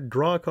yard,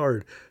 draw a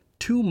card.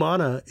 2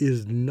 mana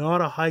is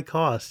not a high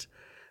cost,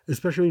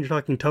 especially when you're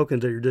talking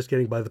tokens that you're just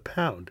getting by the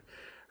pound,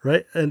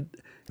 right? And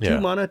Yeah.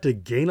 2 mana to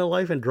gain a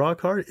life and draw a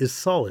card is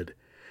solid.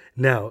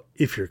 Now,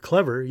 if you're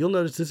clever, you'll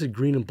notice this is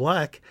green and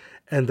black,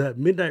 and that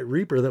Midnight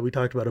Reaper that we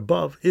talked about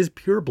above is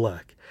pure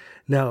black.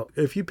 Now,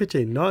 if you pitch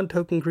a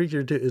non-token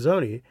creature to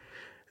Izoni,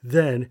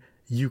 then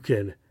you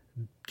can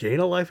gain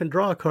a life and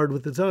draw a card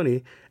with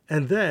Izoni,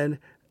 and then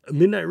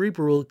Midnight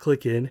Reaper will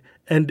click in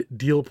and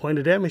deal a point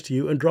of damage to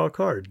you and draw a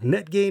card.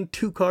 Net gain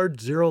 2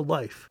 cards, 0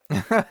 life.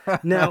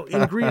 Now,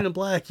 in green and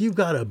black, you've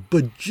got a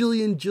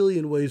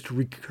bajillion ways to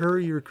recur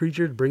your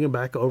creatures, bring them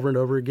back over and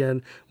over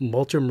again,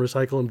 mulch them,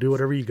 recycle them, do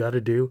whatever you got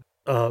to do.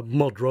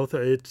 Muldrotha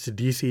it,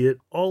 Sidisi it,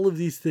 all of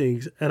these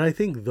things. And I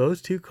think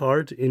those 2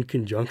 cards in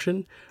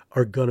conjunction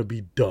are going to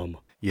be dumb.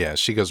 Yeah,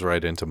 she goes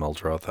right into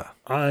Muldrotha.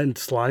 And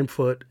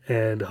Slimefoot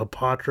and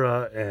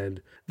Hapatra,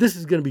 and this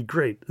is going to be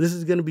great. This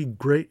is going to be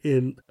great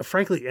in,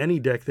 frankly, any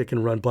deck that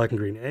can run black and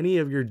green. Any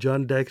of your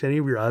Jund decks, any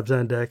of your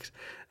Abzan decks,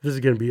 this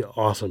is going to be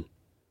awesome.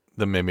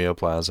 The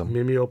Mimeoplasm.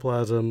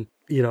 Mimeoplasm,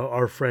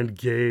 our friend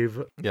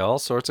gave. Yeah, all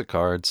sorts of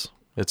cards.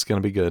 It's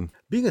going to be good.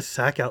 Being a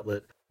sack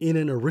outlet in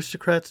an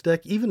Aristocrats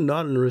deck, even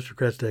not an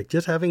Aristocrats deck,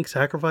 just having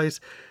sacrifice,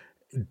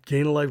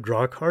 gain a life,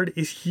 draw a card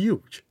is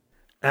huge.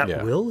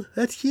 At will,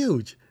 that's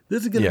huge.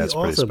 This is going to be awesome.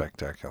 Yeah, it's pretty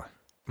spectacular.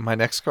 My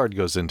next card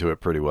goes into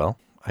it pretty well.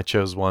 I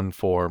chose one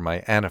for my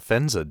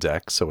Anafenza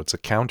deck, so it's a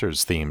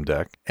counters theme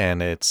deck,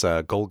 and it's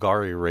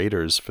Golgari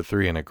Raiders for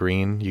 3 and a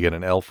green. You get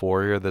an Elf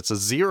Warrior that's a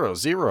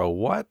 0/0,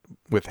 what?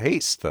 With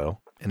haste, though.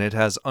 And it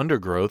has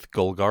Undergrowth.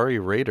 Golgari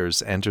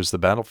Raiders enters the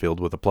battlefield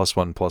with a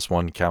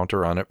 +1/+1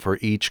 counter on it for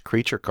each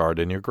creature card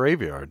in your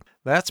graveyard.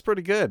 That's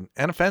pretty good.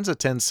 Anafenza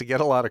tends to get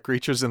a lot of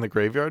creatures in the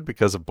graveyard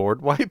because of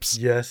board wipes.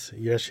 Yes,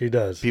 she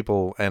does.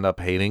 People end up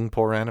hating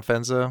poor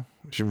Anafenza.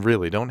 You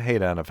really don't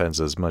hate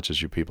Anafenza as much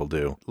as you people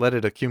do. Let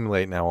it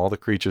accumulate now all the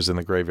creatures in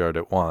the graveyard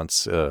at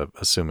once,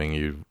 assuming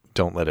you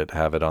don't let it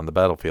have it on the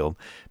battlefield,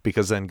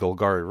 because then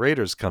Golgari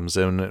Raiders comes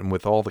in, and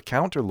with all the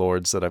counter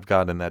lords that I've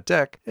got in that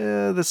deck,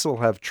 this will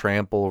have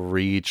trample,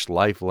 reach,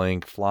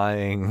 lifelink,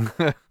 flying,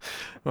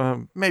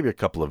 maybe a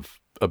couple of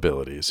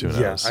abilities. Who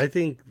knows? Yeah, I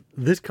think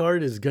this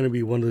card is going to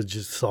be one of the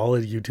just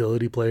solid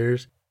utility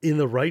players. In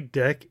the right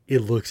deck,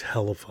 it looks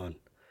hella fun.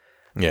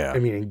 Yeah. I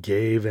mean, in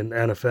Gave, in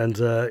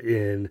Anafenza,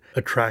 in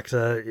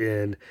Atraxa,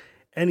 in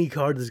any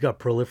card that's got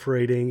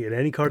proliferating, and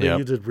any card that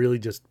uses really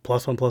just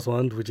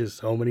 +1/+1, which is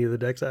so many of the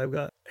decks I've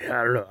got.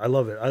 Yeah, I don't know. I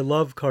love it. I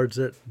love cards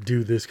that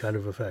do this kind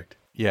of effect.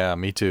 Yeah,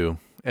 me too.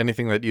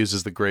 Anything that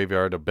uses the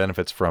graveyard or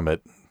benefits from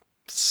it,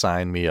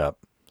 sign me up.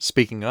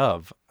 Speaking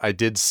of, I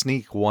did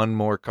sneak one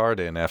more card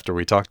in after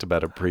we talked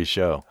about it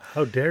pre-show.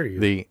 How dare you?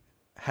 The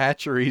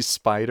Hatchery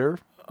Spider.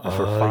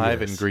 For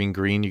 5 and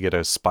green, you get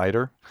a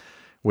spider.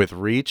 With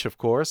reach, of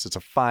course, it's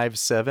a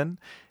 5/7.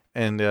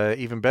 And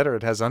even better,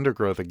 it has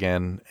Undergrowth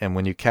again. And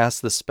when you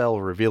cast the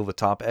spell, reveal the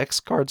top X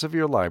cards of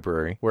your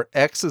library, where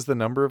X is the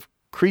number of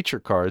creature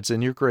cards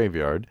in your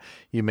graveyard.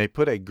 You may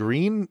put a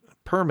green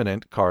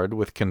permanent card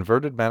with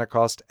converted mana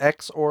cost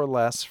X or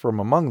less from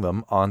among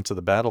them onto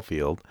the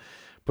battlefield.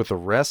 Put the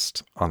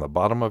rest on the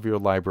bottom of your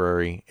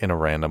library in a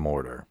random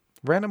order.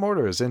 Random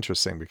order is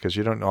interesting because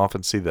you don't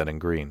often see that in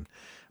green.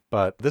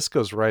 But this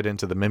goes right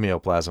into the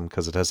Mimeoplasm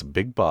because it has a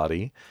big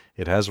body.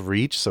 It has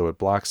reach, so it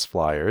blocks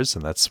flyers,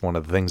 and that's one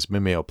of the things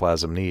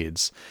Mimeoplasm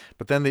needs.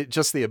 But then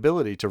just the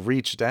ability to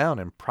reach down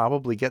and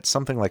probably get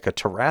something like a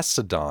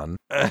Terrastodon.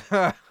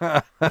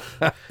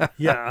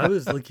 Yeah, I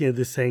was looking at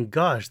this saying,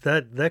 gosh,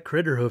 that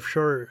Crater Hoof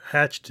sure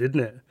hatched,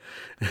 didn't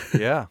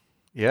it?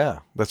 Yeah,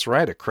 that's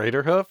right, a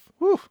Crater Hoof.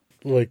 Woo.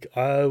 Like,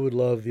 I would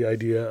love the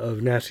idea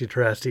of Nasty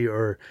Terrasti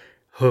or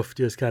Hoof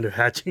just kind of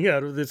hatching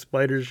out of this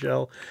spider's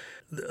shell.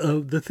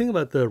 The thing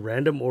about the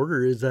random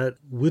order is that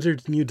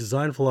Wizards' new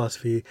design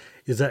philosophy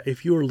is that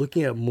if you are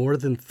looking at more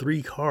than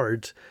 3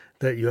 cards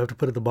that you have to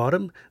put at the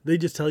bottom, they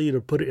just tell you to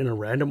put it in a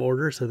random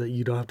order so that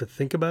you don't have to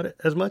think about it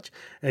as much,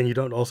 and you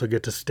don't also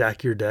get to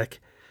stack your deck.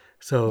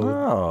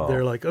 So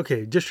they're like,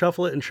 okay, just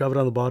shuffle it and shove it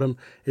on the bottom.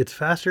 It's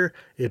faster,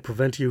 it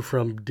prevents you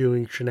from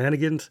doing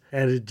shenanigans,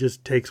 and it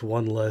just takes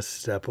one less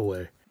step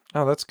away.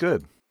 Oh, that's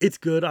good. It's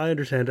good. I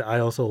understand it. I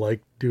also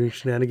like doing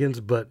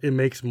shenanigans, but it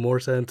makes more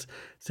sense.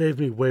 Saves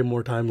me way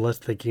more time, less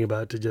thinking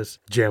about it, to just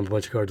jam a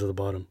bunch of cards at the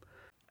bottom.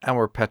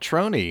 Our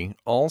Patroni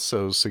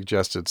also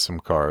suggested some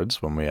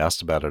cards when we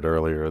asked about it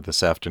earlier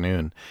this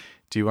afternoon.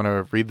 Do you want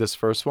to read this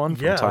first one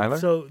from Tyler?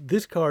 So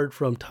this card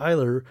from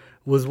Tyler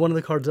was one of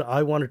the cards that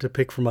I wanted to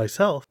pick for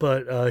myself,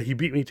 but he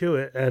beat me to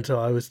it, and so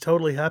I was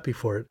totally happy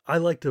for it. I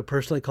like to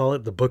personally call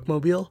it the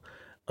Bookmobile.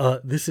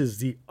 This is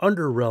the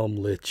Underrealm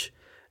Lich.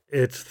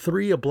 It's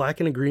 3, a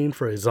black and a green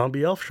for a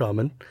zombie elf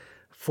shaman,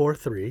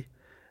 4/3,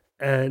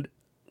 and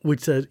which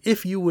says,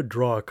 if you would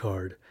draw a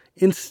card,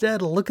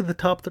 instead look at the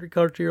top 3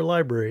 cards of your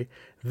library,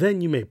 then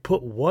you may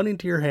put 1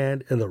 into your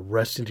hand and the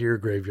rest into your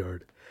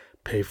graveyard.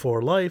 Pay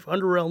 4 life,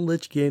 Underrealm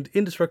Lich gains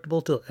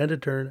indestructible till end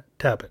of turn,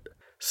 tap it.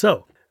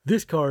 So,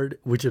 this card,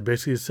 which is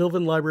basically a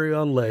Sylvan Library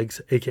on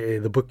legs, aka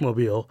the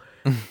Bookmobile,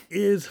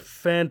 is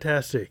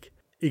fantastic.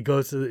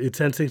 It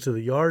sends things to the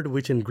yard,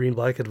 which in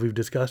green-black, as we've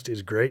discussed,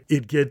 is great.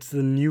 It gets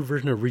the new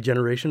version of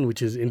Regeneration,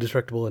 which is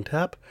indestructible and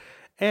tap.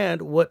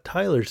 And what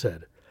Tyler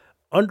said,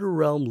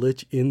 Underrealm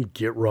Lich in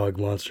Gitrog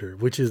monster,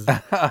 which is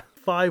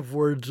 5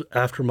 words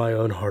after my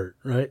own heart,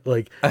 right?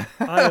 Like,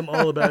 I am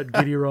all about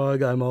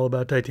Gitrog, I'm all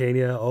about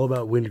Titania, all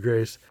about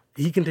Windgrace.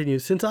 He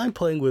continues, since I'm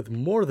playing with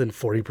more than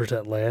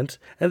 40% lands,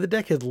 and the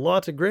deck has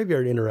lots of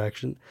graveyard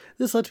interaction,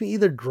 this lets me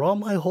either draw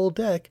my whole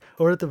deck,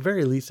 or at the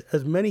very least,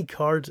 as many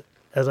cards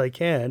as I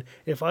can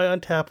if I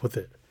untap with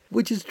it.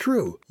 Which is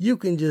true. You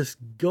can just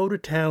go to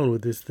town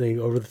with this thing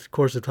over the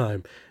course of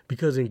time,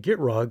 because in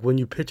Gitrog, when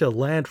you pitch a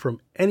land from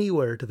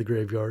anywhere to the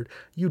graveyard,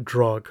 you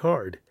draw a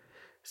card.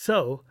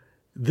 So,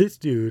 this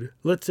dude,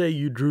 let's say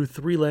you drew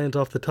 3 lands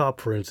off the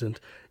top, for instance,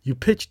 you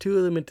pitch 2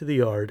 of them into the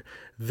yard,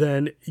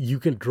 then you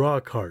can draw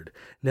a card.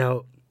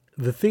 Now,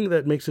 the thing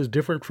that makes this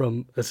different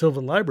from a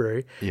Sylvan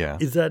Library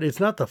is that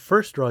it's not the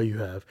first draw you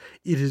have,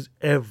 it is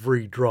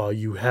every draw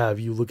you have.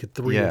 You look at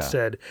 3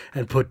 instead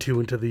and put 2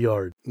 into the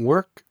yard.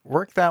 Work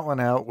that one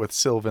out with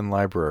Sylvan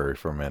Library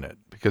for a minute,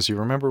 because you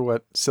remember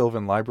what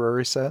Sylvan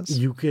Library says?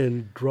 You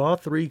can draw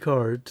 3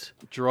 cards.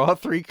 Draw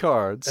 3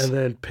 cards. And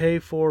then pay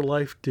 4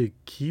 life to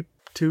keep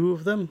 2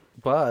 of them.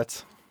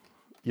 But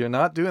you're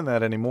not doing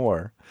that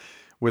anymore.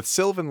 With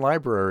Sylvan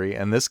Library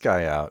and this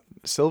guy out,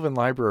 Sylvan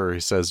Library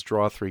says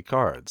draw 3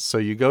 cards. So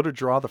you go to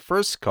draw the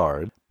first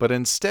card, but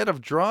instead of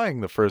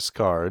drawing the first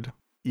card,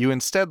 you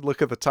instead look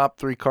at the top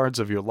 3 cards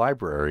of your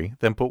library,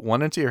 then put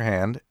 1 into your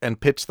hand and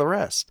pitch the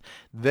rest.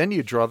 Then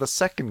you draw the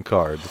second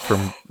card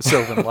from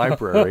Sylvan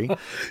Library.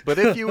 But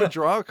if you would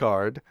draw a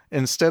card,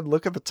 instead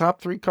look at the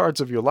top 3 cards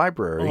of your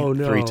library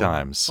 3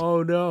 times.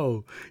 Oh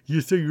no.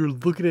 You're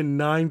looking at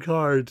 9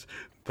 cards.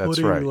 That's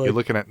right. You're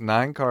looking at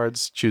 9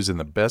 cards, choosing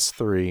the best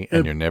 3,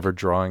 and you're never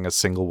drawing a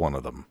single one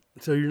of them.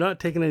 So you're not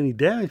taking any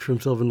damage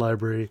from Sylvan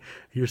Library.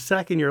 You're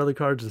sacking your other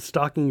cards and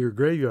stocking your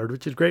graveyard,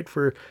 which is great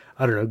for,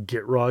 I don't know,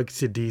 Gitrog,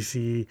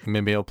 Sidisi,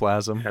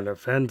 Mimeoplasm. And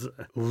offends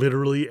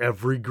literally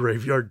every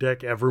graveyard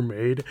deck ever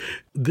made.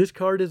 This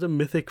card is a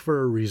mythic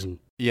for a reason.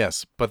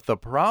 Yes, but the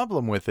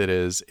problem with it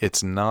is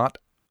it's not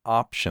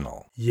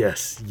optional.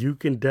 Yes, you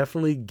can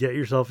definitely get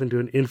yourself into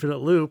an infinite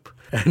loop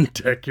and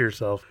deck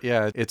yourself.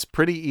 Yeah, it's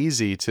pretty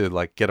easy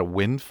to get a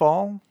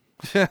windfall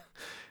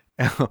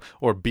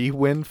or be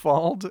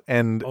windfalled.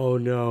 And oh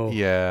no.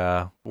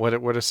 Yeah. What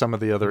are some of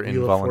the other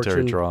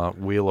involuntary draw?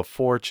 Wheel of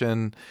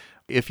Fortune.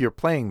 If you're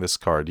playing this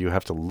card, you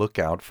have to look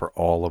out for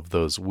all of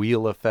those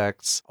wheel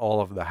effects,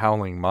 all of the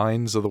Howling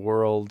Mines of the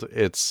world.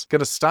 It's going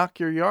to stock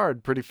your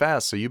yard pretty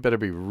fast, so you better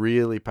be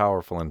really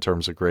powerful in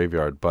terms of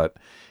graveyard. But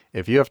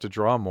if you have to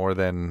draw more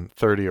than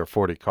 30 or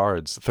 40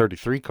 cards,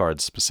 33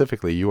 cards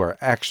specifically, you are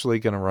actually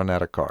going to run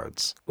out of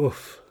cards.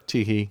 Oof.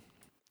 Teehee.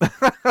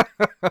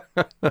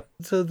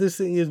 So this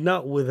thing is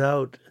not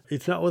without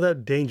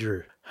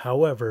danger.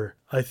 However,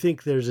 I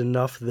think there's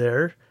enough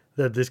there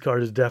that this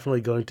card is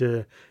definitely going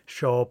to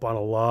show up on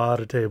a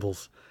lot of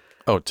tables.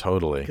 Oh,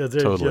 totally.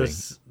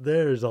 Because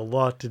there's a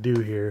lot to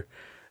do here.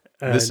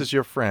 And this is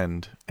your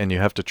friend, and you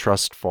have to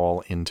trust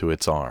fall into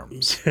its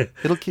arms.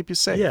 It'll keep you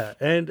safe. Yeah,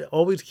 and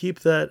always keep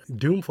that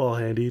Doomfall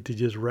handy to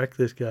just wreck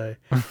this guy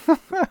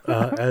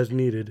as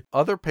needed.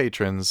 Other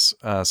patrons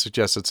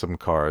suggested some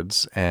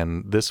cards,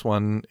 and this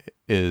one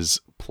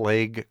is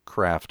Plague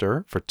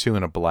Crafter for 2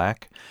 and a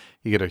black.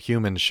 You get a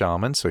human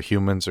shaman, so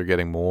humans are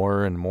getting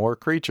more and more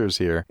creatures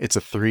here. It's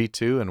a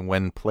 3/2, and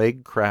when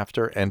Plague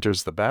Crafter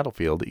enters the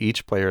battlefield,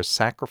 each player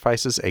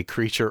sacrifices a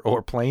creature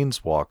or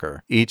planeswalker.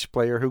 Each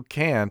player who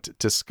can't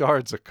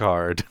discards a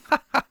card.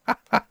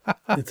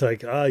 It's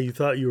like, you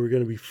thought you were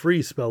going to be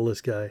free,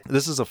 spellless guy.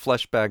 This is a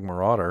Fleshbag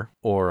Marauder,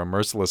 or a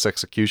Merciless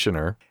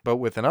Executioner, but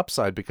with an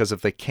upside, because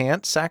if they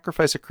can't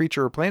sacrifice a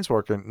creature or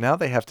planeswalker, now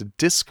they have to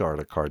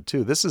discard a card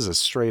too. This is a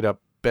straight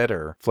up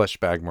better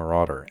Fleshbag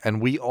Marauder, and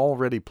we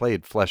already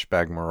played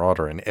Fleshbag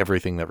Marauder in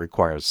everything that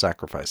requires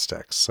sacrifice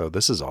decks, so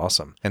this is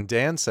awesome. And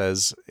Dan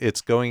says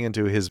it's going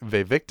into his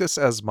Vivictus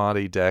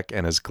Asmati deck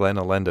and his Glen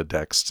Elenda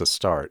decks to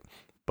start.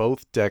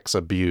 Both decks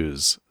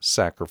abuse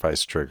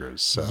sacrifice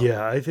triggers. So.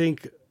 Yeah, I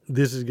think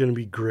this is going to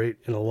be great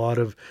in a lot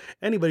of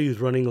anybody who's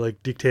running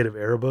like Dictate of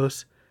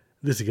Erebos.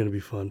 This is going to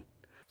be fun.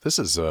 This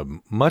is a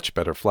much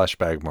better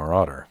Fleshbag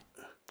Marauder.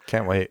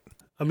 Can't wait.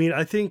 I mean,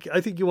 I think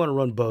you want to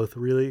run both,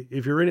 really.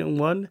 If you're in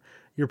one,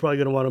 you're probably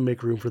going to want to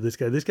make room for this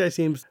guy. This guy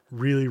seems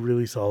really,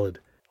 really solid.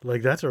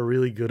 Like, that's a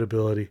really good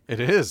ability. It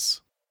is.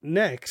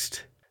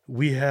 Next,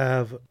 we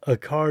have a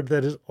card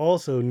that is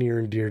also near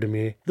and dear to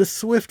me. The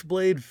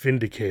Swiftblade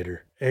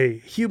Vindicator. A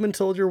human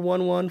soldier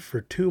 1/1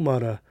 for 2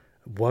 mana,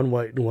 1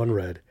 white and 1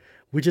 red.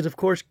 Which is, of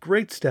course,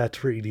 great stats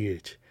for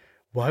EDH.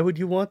 Why would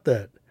you want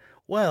that?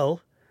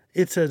 Well,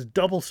 it says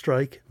double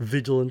strike,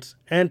 vigilance,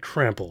 and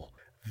trample.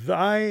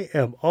 I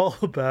am all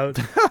about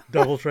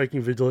double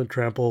striking, vigilant,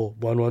 trample,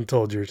 1/1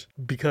 soldiers.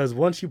 Because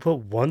once you put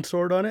 1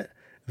 sword on it,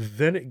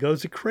 then it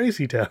goes to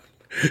crazy town.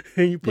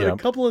 And you put a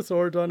couple of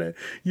swords on it,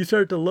 you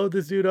start to load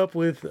this dude up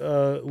with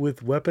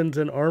weapons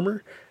and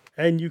armor,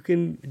 and you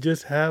can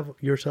just have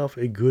yourself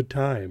a good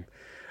time.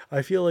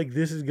 I feel like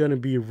this is going to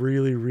be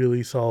really,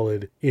 really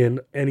solid in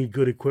any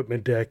good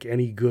equipment deck,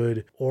 any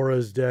good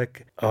auras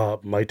deck,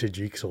 my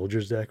Tajik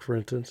soldiers deck, for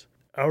instance.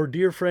 Our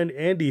dear friend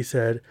Andy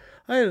said,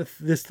 I had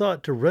this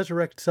thought to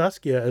resurrect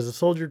Saskia as a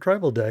soldier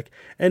tribal deck,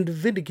 and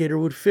Vindicator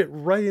would fit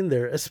right in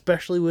there,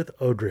 especially with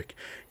Odric.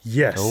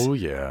 Yes. Oh,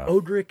 yeah.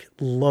 Odric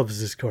loves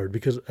this card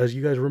because, as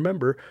you guys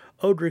remember,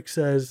 Odric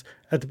says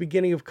at the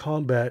beginning of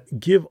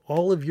combat, give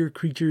all of your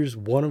creatures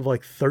one of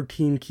like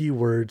 13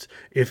 keywords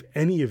if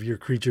any of your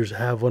creatures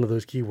have one of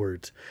those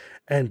keywords.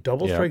 And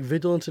Double Strike,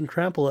 Vigilance, and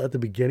Trample at the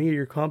beginning of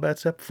your combat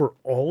step for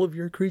all of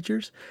your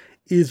creatures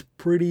is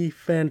pretty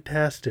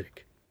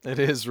fantastic. It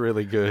is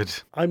really good.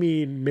 I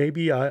mean,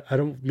 maybe I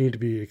don't mean to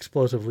be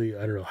explosively,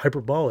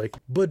 hyperbolic,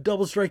 but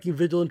double striking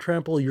Vigilant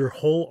Trample your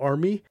whole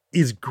army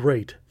is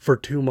great for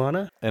 2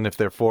 mana. And if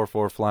they're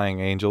 4/4 flying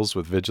angels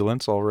with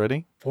vigilance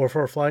already?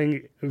 4/4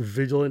 flying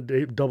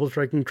Vigilant double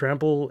striking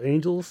Trample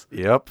angels?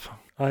 Yep.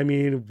 I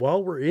mean,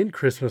 while we're in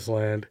Christmas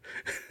land,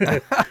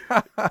 this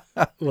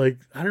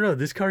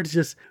card's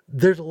just,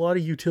 there's a lot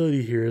of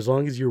utility here as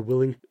long as you're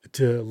willing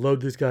to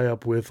load this guy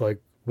up with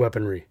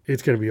weaponry.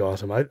 It's going to be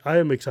awesome. I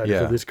am excited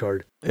for this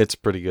card. It's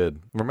pretty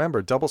good.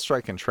 Remember, Double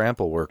Strike and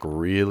Trample work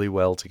really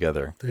well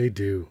together. They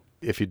do.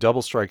 If you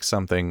double strike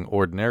something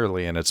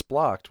ordinarily and it's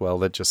blocked, well,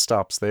 that just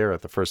stops there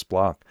at the first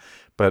block.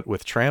 But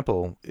with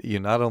Trample,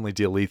 you not only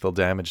deal lethal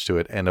damage to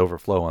it and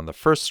overflow on the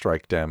first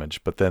strike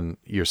damage, but then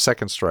your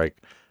second strike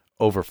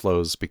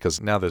overflows because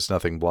now there's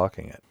nothing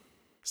blocking it.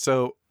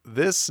 So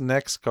this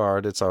next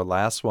card, it's our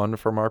last one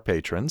from our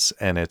patrons,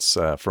 and it's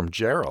from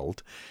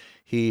Gerald.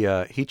 He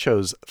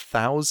chose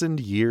 1,000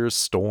 Years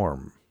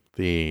Storm,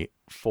 the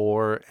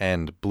 4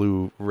 and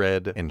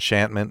blue-red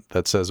enchantment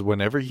that says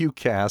whenever you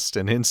cast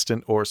an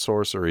instant or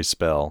sorcery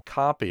spell,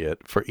 copy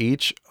it for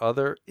each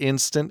other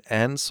instant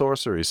and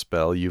sorcery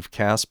spell you've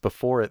cast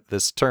before it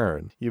this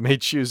turn. You may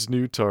choose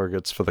new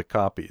targets for the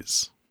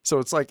copies. So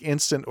it's like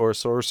instant or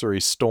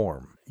sorcery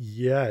storm.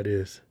 Yeah, it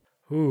is.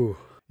 Ooh.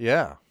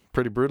 Yeah,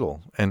 pretty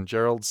brutal. And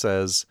Gerald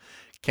says,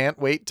 can't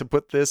wait to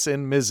put this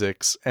in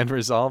Mizzix and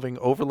resolving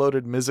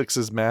overloaded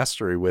Mizzix's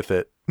mastery with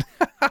it.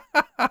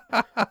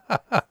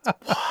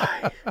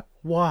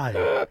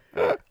 Why?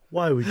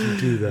 Why would you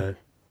do that?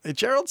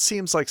 Gerald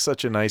seems like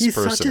such a nice He's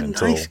person. He's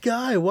such a nice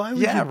guy. Why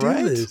would you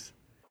do this?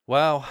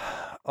 Wow.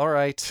 All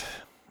right.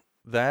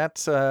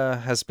 That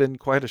has been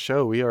quite a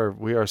show. We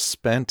are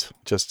spent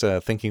just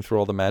thinking through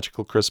all the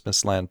magical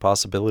Christmas land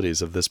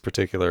possibilities of this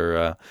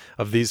particular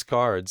of these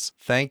cards.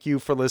 Thank you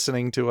for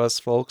listening to us,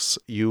 folks.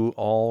 You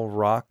all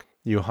rock.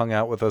 You hung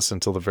out with us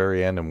until the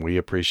very end, and we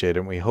appreciate it.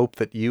 And we hope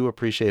that you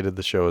appreciated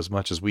the show as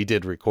much as we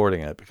did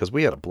recording it, because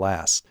we had a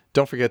blast.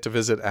 Don't forget to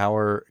visit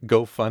our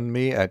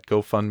GoFundMe at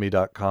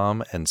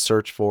gofundme.com and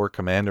search for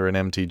Commander and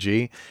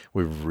MTG.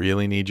 We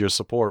really need your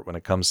support when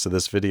it comes to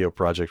this video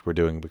project we're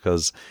doing,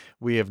 because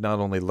we have not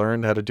only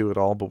learned how to do it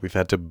all, but we've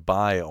had to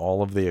buy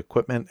all of the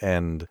equipment,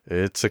 and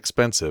it's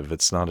expensive.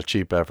 It's not a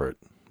cheap effort.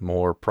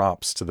 More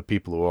props to the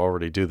people who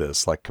already do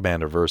this, like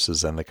Commander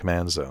Versus and the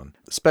Command Zone.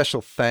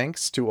 Special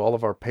thanks to all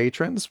of our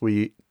patrons.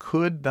 We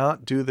could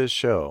not do this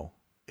show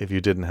if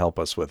you didn't help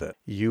us with it.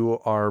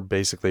 You are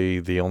basically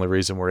the only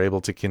reason we're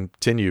able to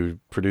continue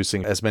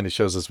producing as many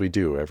shows as we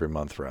do every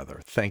month,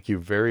 rather. Thank you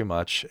very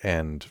much,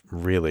 and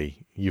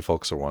really, you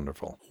folks are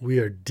wonderful. We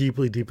are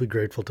deeply, deeply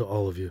grateful to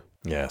all of you.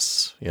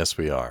 Yes,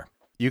 we are.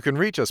 You can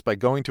reach us by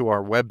going to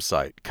our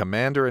website,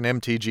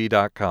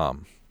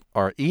 commanderandmtg.com.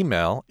 Our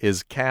email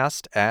is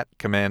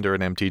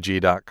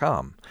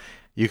cast@commanderandmtg.com.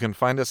 You can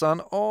find us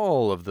on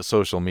all of the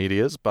social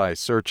medias by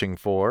searching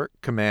for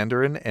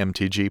Commander and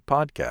MTG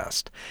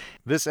Podcast.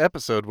 This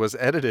episode was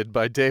edited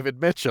by David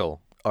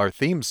Mitchell. Our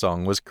theme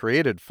song was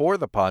created for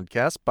the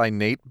podcast by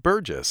Nate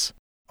Burgess.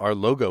 Our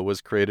logo was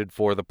created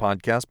for the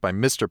podcast by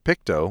Mr.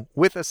 Picto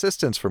with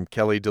assistance from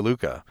Kelly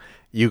DeLuca.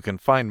 You can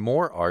find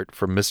more art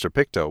from Mr.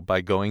 Picto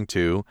by going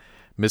to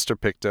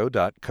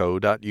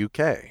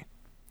mrpicto.co.uk.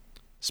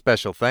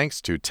 Special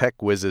thanks to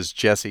Tech Whizz's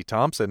Jesse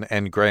Thompson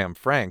and Graham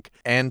Frank,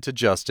 and to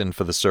Justin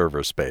for the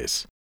server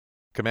space.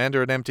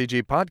 Commander and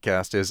MTG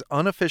Podcast is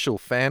unofficial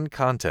fan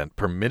content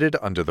permitted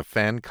under the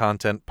fan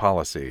content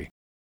policy.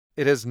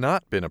 It has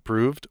not been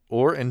approved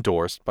or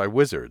endorsed by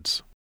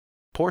Wizards.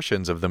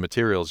 Portions of the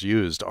materials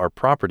used are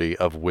property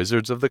of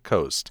Wizards of the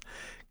Coast.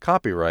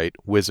 Copyright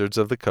Wizards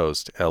of the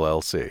Coast,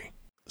 LLC.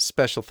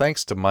 Special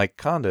thanks to Mike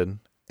Condon,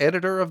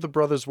 editor of the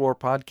Brothers War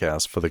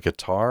podcast, for the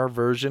guitar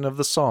version of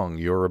the song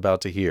you're about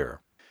to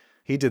hear.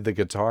 He did the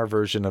guitar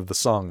version of the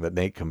song that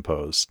Nate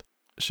composed.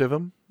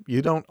 Shivam,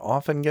 you don't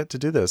often get to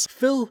do this.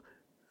 Phil,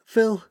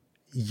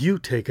 you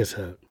take us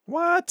out.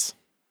 What?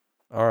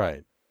 All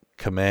right.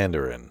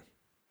 Commanderin.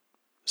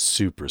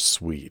 Super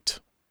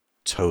sweet.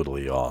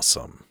 Totally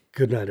awesome.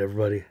 Good night,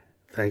 everybody.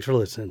 Thanks for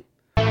listening.